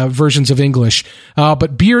American versions of English.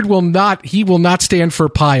 But Beard will not stand for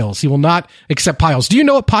piles. He will not accept piles. Do you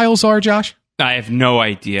know what piles are, Josh? I have no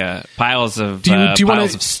idea. Piles of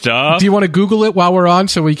stuff. Do you want to Google it while we're on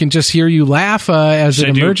so we can just hear you laugh as it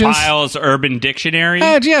emerges? Piles Urban Dictionary?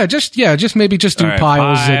 Just maybe do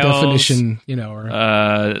piles, a definition, or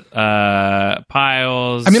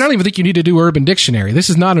piles. I mean, I don't even think you need to do Urban Dictionary.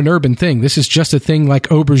 This is not an urban thing. This is just a thing like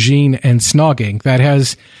aubergine and snogging that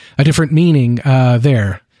has a different meaning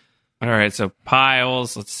there. All right, so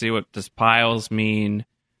piles. Let's see, what does piles mean?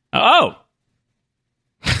 Huh.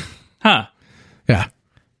 Yeah.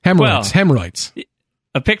 Hemorrhoids.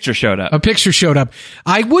 A picture showed up.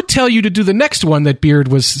 I would tell you to do the next one that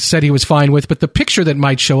Beard said he was fine with, but the picture that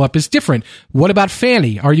might show up is different. What about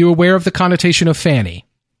fanny? Are you aware of the connotation of fanny?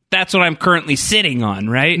 That's what I'm currently sitting on,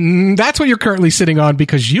 right? That's what you're currently sitting on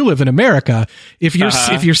because you live in America. If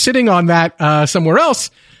you're sitting on that somewhere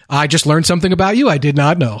else, I just learned something about you I did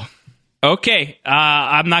not know. Okay,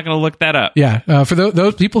 I'm not going to look that up. Yeah, for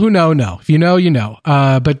those people who know. If you know, you know.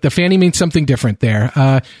 But the fanny means something different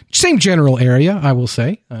there. Same general area, I will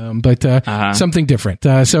say, but something different.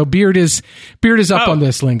 So Beard is up on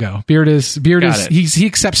this lingo. Beard is he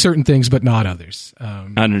accepts certain things, but not others.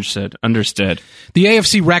 Understood. The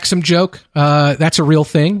AFC Wrexham joke, that's a real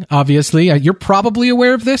thing. Obviously, you're probably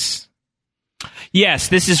aware of this. Yes,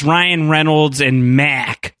 this is Ryan Reynolds and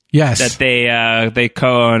Mac. Yes. That they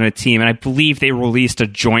co-own a team, and I believe they released a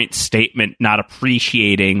joint statement not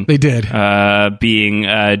appreciating they did being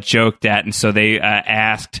joked at, and so they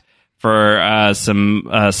asked for some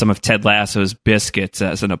of Ted Lasso's biscuits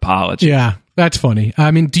as an apology. Yeah, that's funny.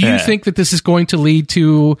 I mean, do you think that this is going to lead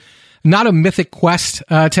to not a Mythic Quest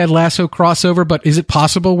Ted Lasso crossover, but is it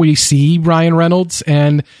possible we see Ryan Reynolds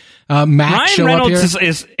and Mac Ryan Reynolds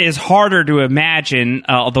is harder to imagine,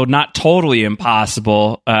 although not totally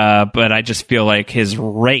impossible. But I just feel like his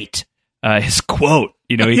rate, his quote,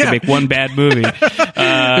 he could make one bad movie.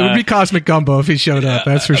 It would be Cosmic Gumbo if he showed up.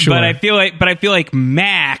 That's for sure. But I feel like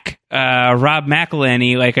Mac, Rob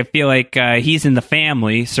McElhenney, I feel like he's in the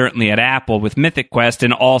family, certainly at Apple with Mythic Quest,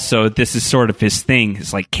 and also this is sort of his thing.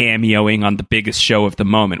 It's like cameoing on the biggest show of the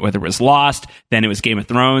moment, whether it was Lost, then it was Game of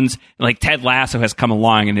Thrones. Like Ted Lasso has come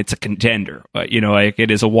along and it's a contender.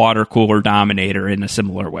 It is a water cooler dominator in a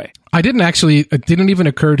similar way. It didn't even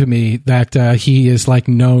occur to me that he is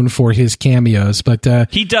known for his cameos, but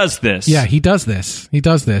he does this. Yeah, he does this. He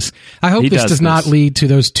does this. I hope this does not this. lead to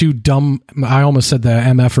those two dumb, I almost said the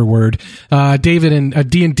MFer word, David and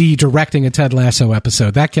D&D directing a Ted Lasso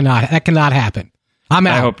episode. That cannot happen. I'm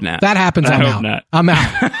out. I hope not. That happens, I I'm hope out. not. I'm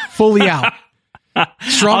out. Fully out.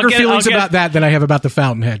 Stronger feelings about that than I have about the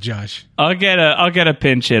Fountainhead, Josh. I'll get a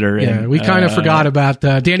pinch hitter in. Yeah, we kind of forgot about,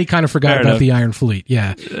 Danny kind of forgot about the Iron Fleet.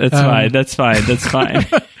 Yeah. That's fine.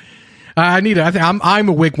 I'm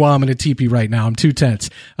a wigwam and a teepee right now. I'm too tense.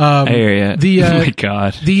 I hear you. Oh my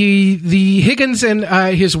God. The Higgins and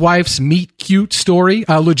his wife's meet cute story,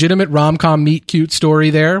 a legitimate rom-com meet cute story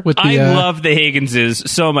there. I love the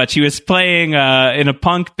Higginses so much. He was playing in a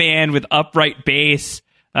punk band with upright bass.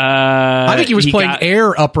 I think he was playing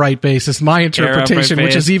air upright bass, is my interpretation,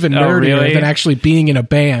 which is even nerdier than actually being in a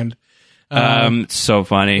band. So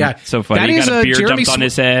funny. Yeah. So funny. He got a beer dumped on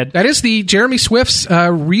his head. That is the Jeremy Swift's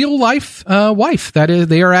real life wife. That is,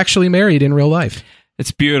 they are actually married in real life.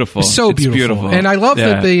 It's beautiful. It's so beautiful. And I love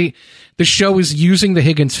that the show is using the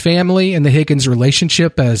Higgins family and the Higgins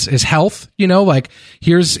relationship as health. You know, like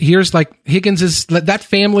here's like Higgins is, that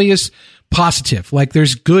family is positive. Like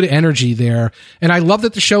there's good energy there. And I love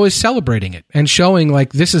that the show is celebrating it and showing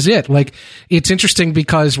like this is it. Like it's interesting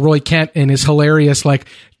because Roy Kent and his hilarious like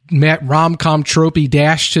rom-com tropey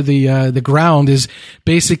dash to the ground is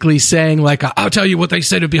basically saying like, I'll tell you what they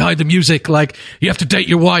said behind the music, like you have to date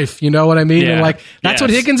your wife, you know what I mean? Yeah. And like that's what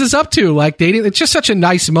Higgins is up to, like dating. It's just such a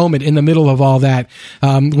nice moment in the middle of all that,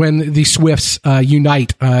 when the Swifts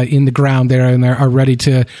unite in the ground there and are ready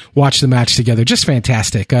to watch the match together. Just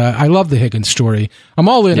fantastic. I love the Higgins story. I'm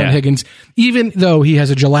all in on Higgins, even though he has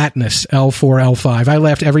a gelatinous L4, L5. I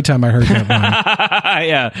laughed every time I heard that line.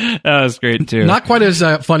 Yeah, that was great too. Not quite as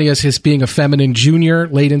funny as his being a feminine junior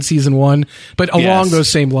late in season 1, but along those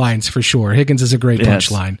same lines for sure. Higgins is a great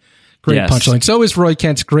punchline. Great punchline. So is Roy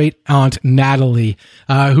Kent's great aunt Natalie,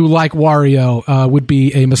 who, like Wario, would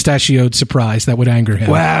be a mustachioed surprise that would anger him.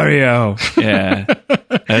 Wario, yeah.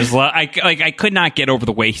 I could not get over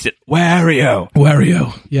the way he said Wario.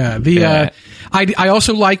 Yeah. I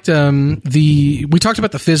also liked we talked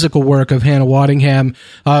about the physical work of Hannah Waddingham.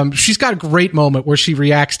 She's got a great moment where she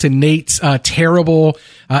reacts to Nate's terrible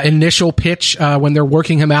initial pitch when they're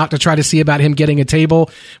working him out to try to see about him getting a table.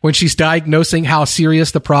 When she's diagnosing how serious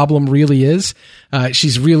the problem really is,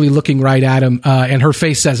 she's really looking right at him, and her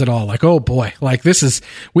face says it all. Like, oh boy, like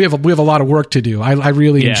we have a lot of work to do. I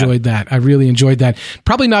really enjoyed that. I really enjoyed that.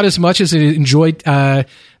 Probably not as much as it enjoyed.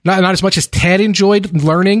 Not as much as Ted enjoyed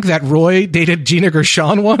learning that Roy dated Gina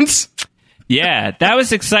Gershon once. Yeah, that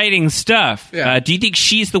was exciting stuff. Yeah. Do you think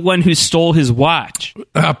she's the one who stole his watch?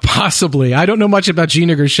 Possibly. I don't know much about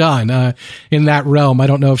Gina Gershon in that realm. I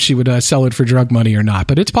don't know if she would sell it for drug money or not,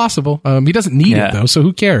 but it's possible. He doesn't need it, though, so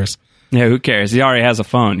who cares? Yeah, who cares? He already has a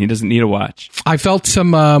phone. He doesn't need a watch. I felt some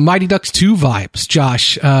Mighty Ducks 2 vibes,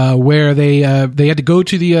 Josh, where they had to go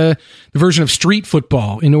to the version of street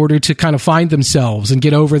football in order to kind of find themselves and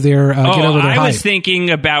get over their I was thinking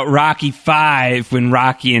about Rocky 5 when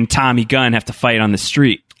Rocky and Tommy Gunn have to fight on the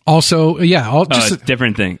street. Also, just a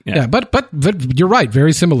different thing. Yeah, but you're right.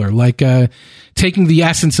 Very similar. Like taking the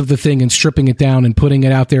essence of the thing and stripping it down and putting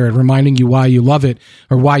it out there and reminding you why you love it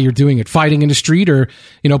or why you're doing it. Fighting in the street or,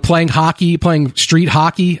 playing hockey, playing street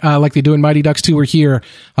hockey like they do in Mighty Ducks 2 or here,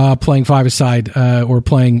 playing five-a-side or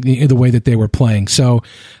playing the way that they were playing. So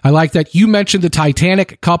I like that. You mentioned the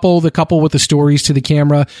Titanic couple, the couple with the stories to the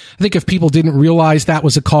camera. I think if people didn't realize that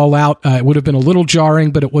was a call out, it would have been a little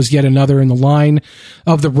jarring, but it was yet another in the line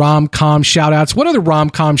of the rom-com shout-outs. What other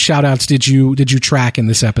rom-com shout-outs did you track in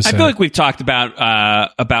this episode? I feel like we've talked about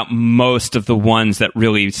most of the ones that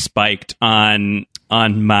really spiked on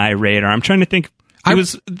my radar. I'm trying to think. It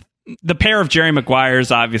was the pair of Jerry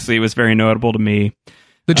Maguires. Obviously, was very notable to me.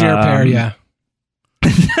 The Jer pair, yeah.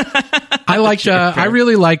 I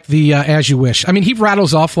really liked the As You Wish. I mean, he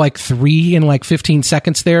rattles off like 3 in like 15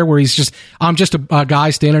 seconds there, where I'm just a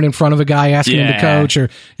guy standing in front of a guy asking him to coach, or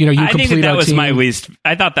you complete our team.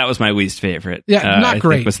 I thought that was my least favorite. Yeah, not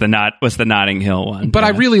great. Was the Notting Hill one, but I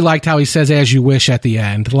really liked how he says "As You Wish" at the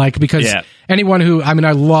end, like because anyone who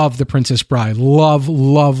I love The Princess Bride,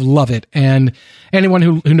 love it, and anyone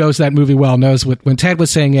who knows that movie well knows when Ted was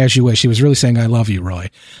saying "As You Wish," he was really saying "I love you, Roy."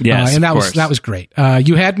 Yes, and that was great.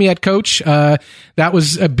 You Had Me at Coach. That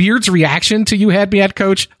was Beard's reaction to "You Had Me at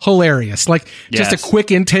Coach." Hilarious. Like just a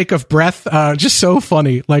quick intake of breath. Just so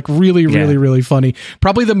funny. Like really funny.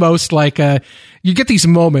 Probably the most like, you get these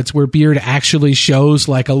moments where Beard actually shows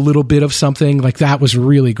like a little bit of something. Like that was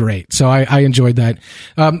really great. So I enjoyed that.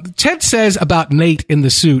 Ted says about Nate in the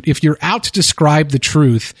suit, if you're out to describe the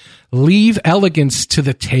truth, leave elegance to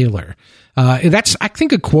the tailor. That's, I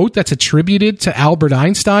think, a quote that's attributed to Albert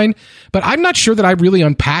Einstein, but I'm not sure that I really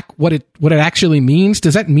unpack what it actually means.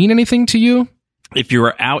 Does that mean anything to you? If you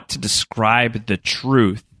were out to describe the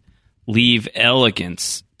truth, leave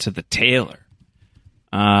elegance to the tailor.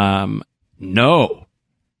 No.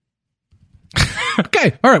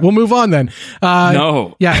 Okay. All right. We'll move on then.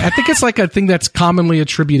 No. Yeah. I think it's like a thing that's commonly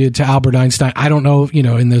attributed to Albert Einstein. I don't know,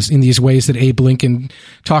 in these ways that Abe Lincoln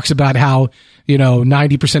talks about how,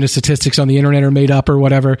 90% of statistics on the internet are made up or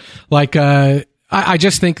whatever. Like, I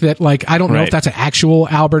just think that, like, I don't know if that's an actual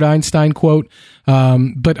Albert Einstein quote.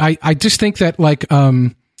 But I just think that, like,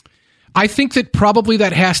 I think that probably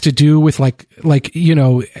that has to do with like,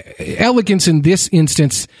 elegance in this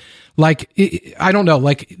instance. Like, I don't know,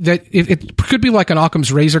 like that it could be like an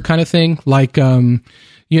Occam's razor kind of thing. Like,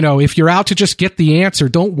 if you're out to just get the answer,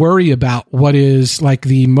 don't worry about what is like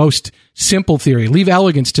the most simple theory. Leave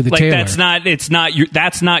elegance to the tailor.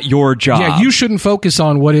 That's not your job. Yeah, you shouldn't focus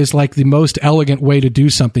on what is like the most elegant way to do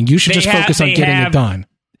something. You should focus on getting it done.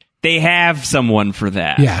 They have someone for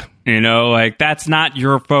that. Yeah. Like that's not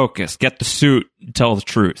your focus. Get the suit, tell the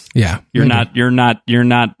truth. Yeah.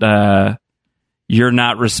 You're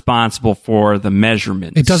not responsible for the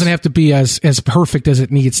measurements. It doesn't have to be as perfect as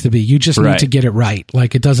it needs to be. You just need to get it right.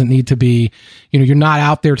 Like, it doesn't need to be, you're not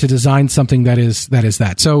out there to design something that is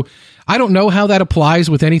that. So I don't know how that applies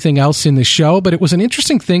with anything else in the show, but it was an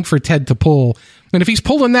interesting thing for Ted to pull. And if he's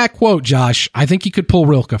pulling that quote, Josh, I think he could pull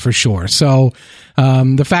Rilke for sure. So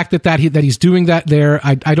the fact that he's doing that there,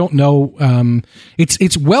 I don't know.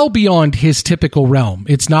 It's well beyond his typical realm.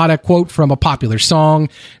 It's not a quote from a popular song.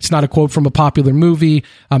 It's not a quote from a popular movie.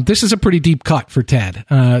 This is a pretty deep cut for Ted.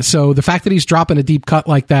 So the fact that he's dropping a deep cut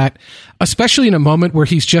like that, especially in a moment where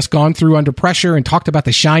he's just gone through Under Pressure and talked about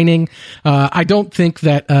The Shining, I don't think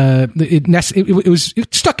that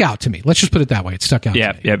it stuck out to me. Let's just put it that way. It stuck out.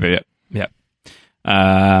 Yeah. To me. Yeah.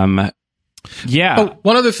 Oh,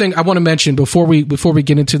 one other thing I want to mention before we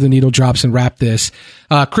get into the needle drops and wrap this.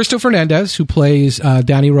 Cristo Fernandez, who plays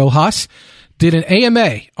Danny Rojas, did an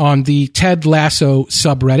AMA on the Ted Lasso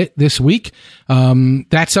subreddit this week.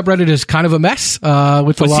 That subreddit is kind of a mess.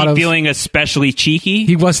 With a lot of feeling especially cheeky?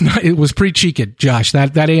 He was not. It was pre-cheeked, Josh.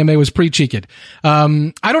 That AMA was pre-cheeked.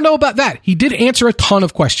 I don't know about that. He did answer a ton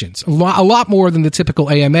of questions, a lot more than the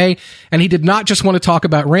typical AMA, and he did not just want to talk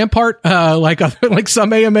about Rampart like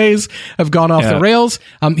some AMAs have gone off the rails.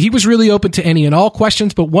 He was really open to any and all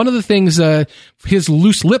questions, but one of the things his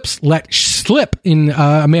loose lips let slip, in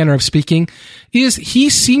a manner of speaking, is he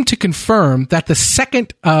seemed to confirm that the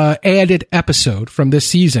second added episode from this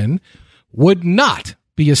season would not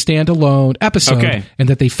be a standalone episode, and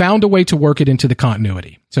that they found a way to work it into the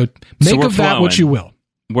continuity. So make of that what you will.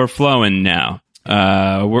 We're flowing now.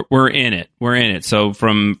 We're in it. We're in it. So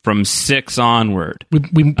from 6 onward,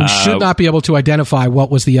 we should not be able to identify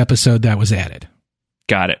what was the episode that was added.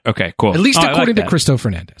 Got it. Okay, cool. At least according to Cristo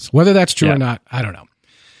Fernandez. Whether that's true or not, I don't know.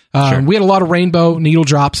 Sure. We had a lot of rainbow needle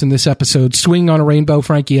drops in this episode. Swing on a Rainbow,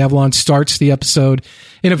 Frankie Avalon starts the episode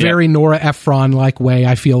in a very Nora Ephron-like way,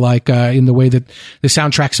 I feel like, in the way that the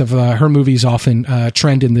soundtracks of her movies often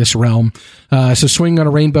trend in this realm. So Swing on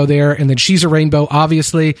a Rainbow there, and then She's a Rainbow,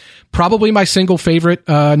 obviously. Probably my single favorite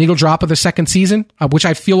needle drop of the second season, which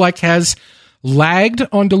I feel like has lagged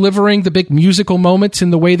on delivering the big musical moments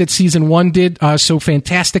in the way that season 1 did so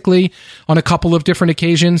fantastically on a couple of different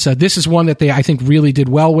occasions. This is one that they, I think, really did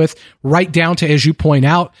well with, right down to, as you point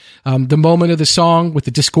out, the moment of the song with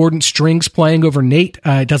the discordant strings playing over Nate.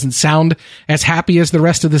 It doesn't sound as happy as the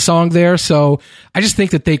rest of the song there. So I just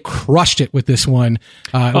think that they crushed it with this one.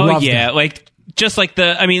 Like, just like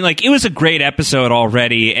it was a great episode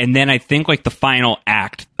already. And then I think like the final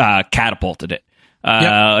act catapulted it.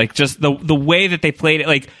 Like just the way that they played it,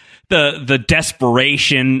 like the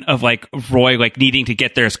desperation of like Roy like needing to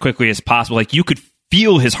get there as quickly as possible. Like you could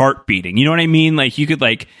feel his heart beating. You know what I mean? Like you can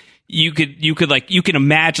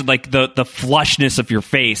imagine like the flushness of your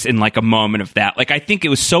face in like a moment of that. Like I think it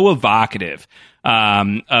was so evocative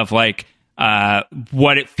of like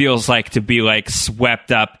what it feels like to be like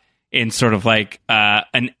swept up in sort of like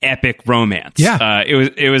an epic romance. Yeah.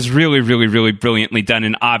 It was really, really, really brilliantly done,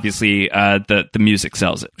 and obviously the music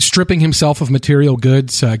sells it. Stripping himself of material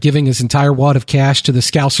goods, giving his entire wad of cash to the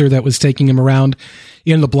scouser that was taking him around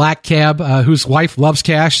in the black cab, whose wife loves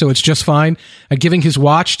cash, so it's just fine. Giving his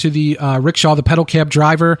watch to the rickshaw, the pedal cab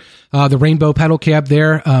driver, the rainbow pedal cab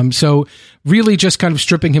there. So really just kind of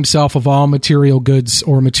stripping himself of all material goods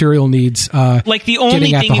or material needs. Like the only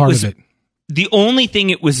getting at thing the heart of it. The only thing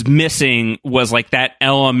it was missing was like that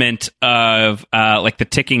element of like the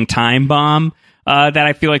ticking time bomb that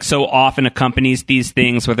I feel like so often accompanies these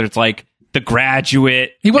things, whether it's like The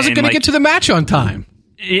Graduate. He wasn't going to get to the match on time.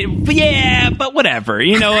 But whatever.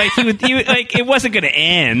 Like he would, like it wasn't going to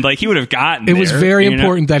end. Like he would have gotten. It was very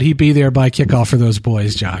important that he be there by kickoff for those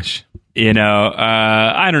boys, Josh.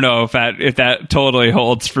 I don't know if that totally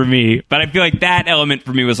holds for me, but I feel like that element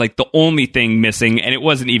for me was like the only thing missing, and it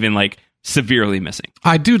wasn't even like severely missing.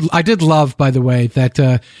 I did love, by the way, that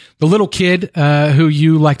the little kid who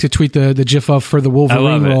you like to tweet the GIF of for the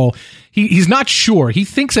Wolverine role, he's not sure. He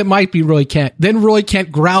thinks it might be Roy Kent. Then Roy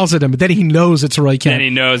Kent growls at him, but then he knows it's Roy Kent.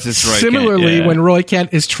 Similarly, when Roy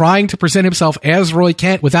Kent is trying to present himself as Roy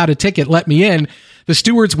Kent without a ticket, let me in, the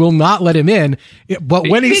stewards will not let him in. But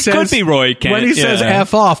when he says, could be Roy Kent. When he says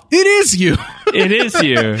F off, it is you. It is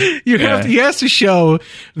you. He has to show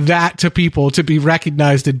that to people to be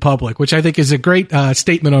recognized in public, which I think is a great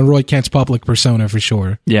statement on Roy Kent's public persona for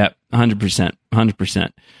sure. Yeah, 100%.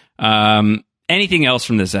 100%. Anything else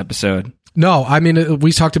from this episode? No, I mean,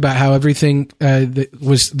 we talked about how everything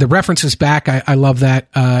was the references back. I love that.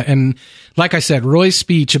 And like I said, Roy's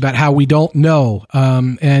speech about how we don't know,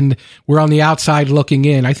 and we're on the outside looking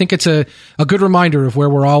in. I think it's a good reminder of where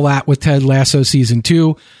we're all at with Ted Lasso season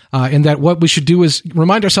 2. And that what we should do is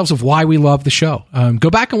remind ourselves of why we love the show. Go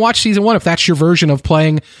back and watch season 1 if that's your version of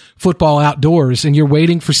playing football outdoors and you're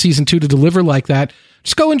waiting for season 2 to deliver like that.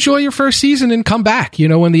 Just go enjoy your first season and come back,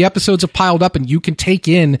 when the episodes have piled up and you can take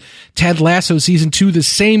in Ted Lasso season 2 the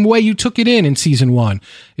same way you took it in season 1.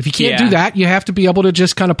 If you can't do that, you have to be able to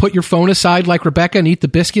just kind of put your phone aside like Rebecca and eat the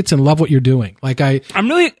biscuits and love what you're doing.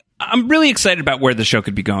 I'm really excited about where the show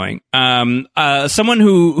could be going. Someone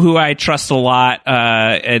who I trust a lot,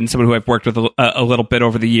 and someone who I've worked with a little bit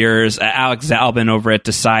over the years, Alex Zalbin over at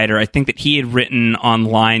Decider. I think that he had written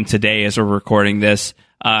online today as we're recording this,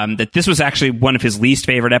 that this was actually one of his least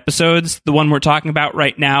favorite episodes, the one we're talking about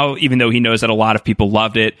right now, even though he knows that a lot of people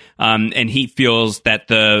loved it. And he feels that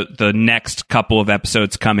the next couple of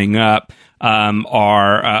episodes coming up,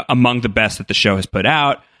 are among the best that the show has put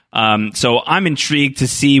out. So I'm intrigued to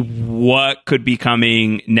see what could be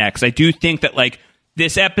coming next. I do think that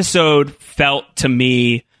this episode felt to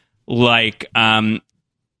me like a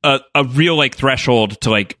real threshold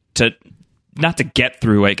to not to get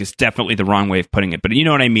through. Is definitely the wrong way of putting it, but you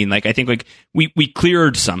know what I mean. I think we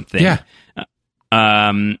cleared something. Yeah.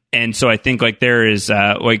 And so I think there is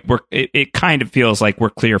it kind of feels like we're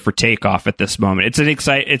clear for takeoff at this moment. It's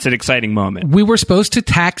an exciting moment. We were supposed to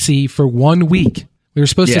taxi for 1 week. We were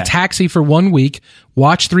supposed to taxi for 1 week,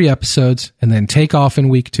 watch 3 episodes, and then take off in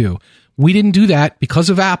week 2. We didn't do that because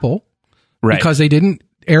of Apple, right? Because they didn't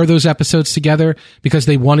air those episodes together, because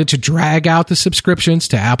they wanted to drag out the subscriptions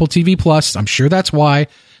to Apple TV Plus. I'm sure that's why.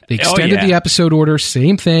 They extended the episode order.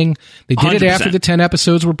 Same thing. They did 100%. It after the 10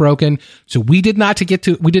 episodes were broken. So we did not get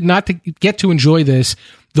to enjoy this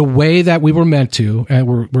the way that we were meant to. And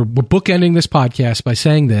we're bookending this podcast by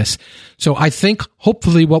saying this. So I think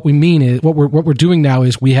hopefully what we mean is what we're doing now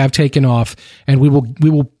is we have taken off, and we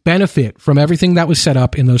will benefit from everything that was set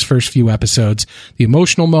up in those first few episodes. The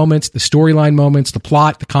emotional moments, the storyline moments, the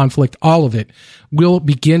plot, the conflict, all of it will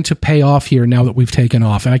begin to pay off here now that we've taken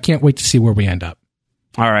off. And I can't wait to see where we end up.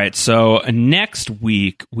 All right, so next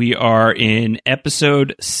week we are in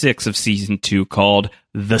episode 6 of season 2 called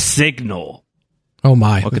The Signal. Oh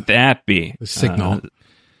my. What could that be? The Signal.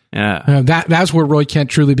 Yeah. That's where Roy Kent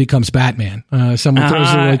truly becomes Batman. Someone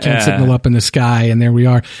throws the Roy Kent signal up in the sky, and there we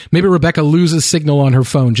are. Maybe Rebecca loses signal on her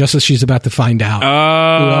phone just as she's about to find out who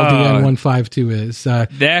LDN 152 is.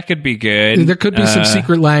 That could be good. There could be some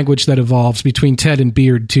secret language that evolves between Ted and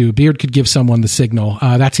Beard, too. Beard could give someone the signal.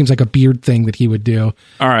 That seems like a Beard thing that he would do.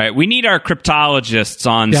 All right. We need our cryptologists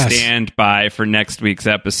on standby for next week's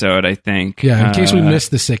episode, I think. Yeah, in case we miss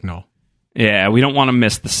the signal. Yeah, we don't want to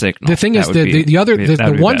miss the signal. The thing is,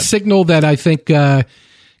 the one signal that I think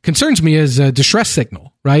concerns me is a distress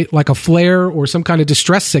signal, right? Like a flare or some kind of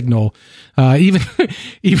distress signal. Even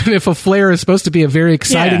if a flare is supposed to be a very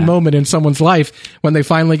exciting moment in someone's life when they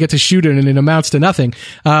finally get to shoot it and it amounts to nothing.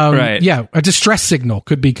 Right. Yeah, a distress signal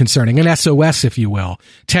could be concerning. An SOS, if you will.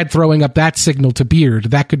 Ted throwing up that signal to Beard,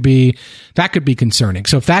 that could be concerning.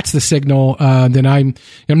 So if that's the signal, then I'm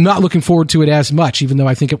not looking forward to it as much, even though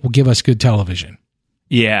I think it will give us good television.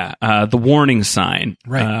 Yeah, the warning sign.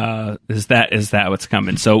 Right. Is that what's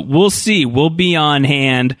coming? So we'll see. We'll be on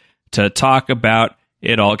hand to talk about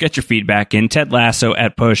it all. Get your feedback in. Ted Lasso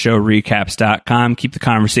at postshowrecaps.com. Keep the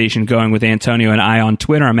conversation going with Antonio and I on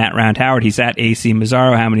Twitter. I'm at Round Howard. He's at AC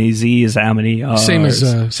Mazzaro. How many Z's? How many R's? Same as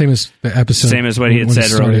the episode. Same as what he had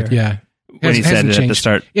said earlier. Yeah. When he said it at the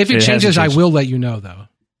start. If it changes, I will let you know, though.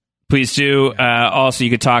 Please do. Also, you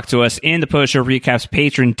can talk to us in the Post Show Recaps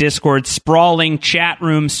Patreon Discord. Sprawling chat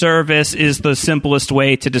room service is the simplest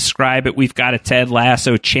way to describe it. We've got a Ted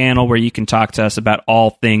Lasso channel where you can talk to us about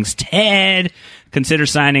all things Ted. Consider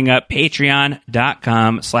signing up,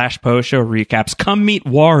 patreon.com/Post Show Recaps. Come meet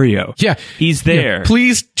Wario. Yeah. He's there. Yeah.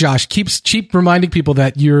 Please, Josh, keep reminding people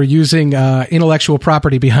that you're using intellectual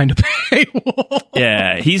property behind a paywall.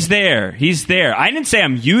 Yeah, he's there. He's there. I didn't say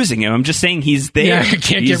I'm using him. I'm just saying he's there. Yeah, you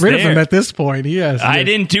can't get rid of him at this point. Yes. I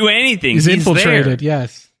didn't do anything. He's infiltrated, there.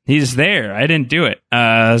 yes. He's there. I didn't do it.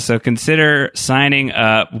 So consider signing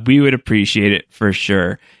up. We would appreciate it for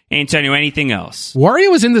sure. Antonio, anything else?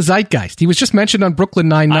 Wario was in the zeitgeist. He was just mentioned on Brooklyn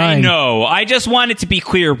Nine-Nine. I know. I just wanted to be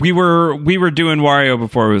clear. We were doing Wario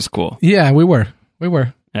before it was cool. Yeah, we were.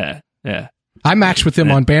 Yeah. I matched with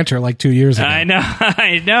him on Banter like 2 years ago. I know.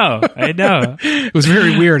 It was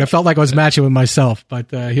very weird. I felt like I was matching with myself,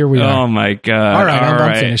 but here we are. Oh my God. All right,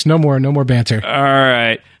 I'm finished. No more Banter. All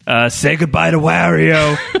right. Say goodbye to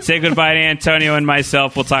Wario. Say goodbye to Antonio and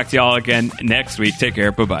myself. We'll talk to you all again next week. Take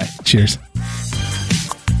care. Bye-bye. Cheers.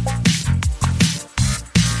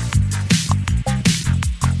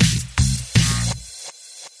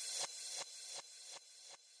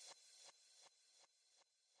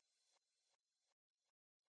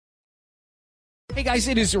 Hey guys,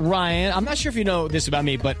 it is Ryan. I'm not sure if you know this about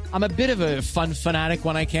me, but I'm a bit of a fun fanatic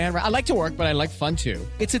when I can. I like to work, but I like fun too.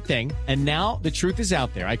 It's a thing. And now the truth is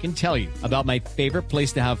out there. I can tell you about my favorite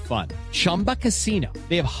place to have fun. Chumba Casino.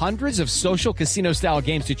 They have hundreds of social casino style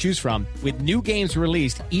games to choose from with new games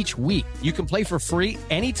released each week. You can play for free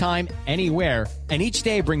anytime, anywhere. And each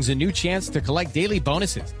day brings a new chance to collect daily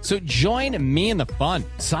bonuses. So join me in the fun.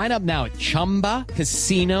 Sign up now at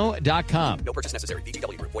ChumbaCasino.com. No purchase necessary.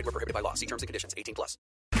 VGW Group. Void where prohibited by law. See terms and conditions. 18+.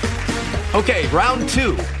 Okay, round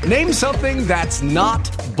two. Name something that's not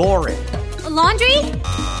boring. A laundry?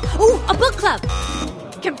 Ooh, a book club.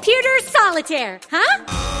 Computer solitaire, huh?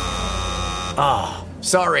 Ah,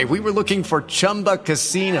 sorry. We were looking for Chumba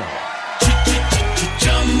Casino.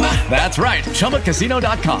 That's right.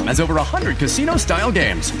 ChumbaCasino.com has over 100 casino-style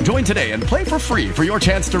games. Join today and play for free for your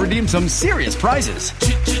chance to redeem some serious prizes.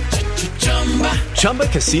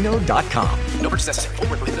 ChumbaCasino.com. No purchase necessary. Void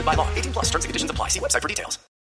where prohibited by law. 18+. Terms and conditions apply. See website for details.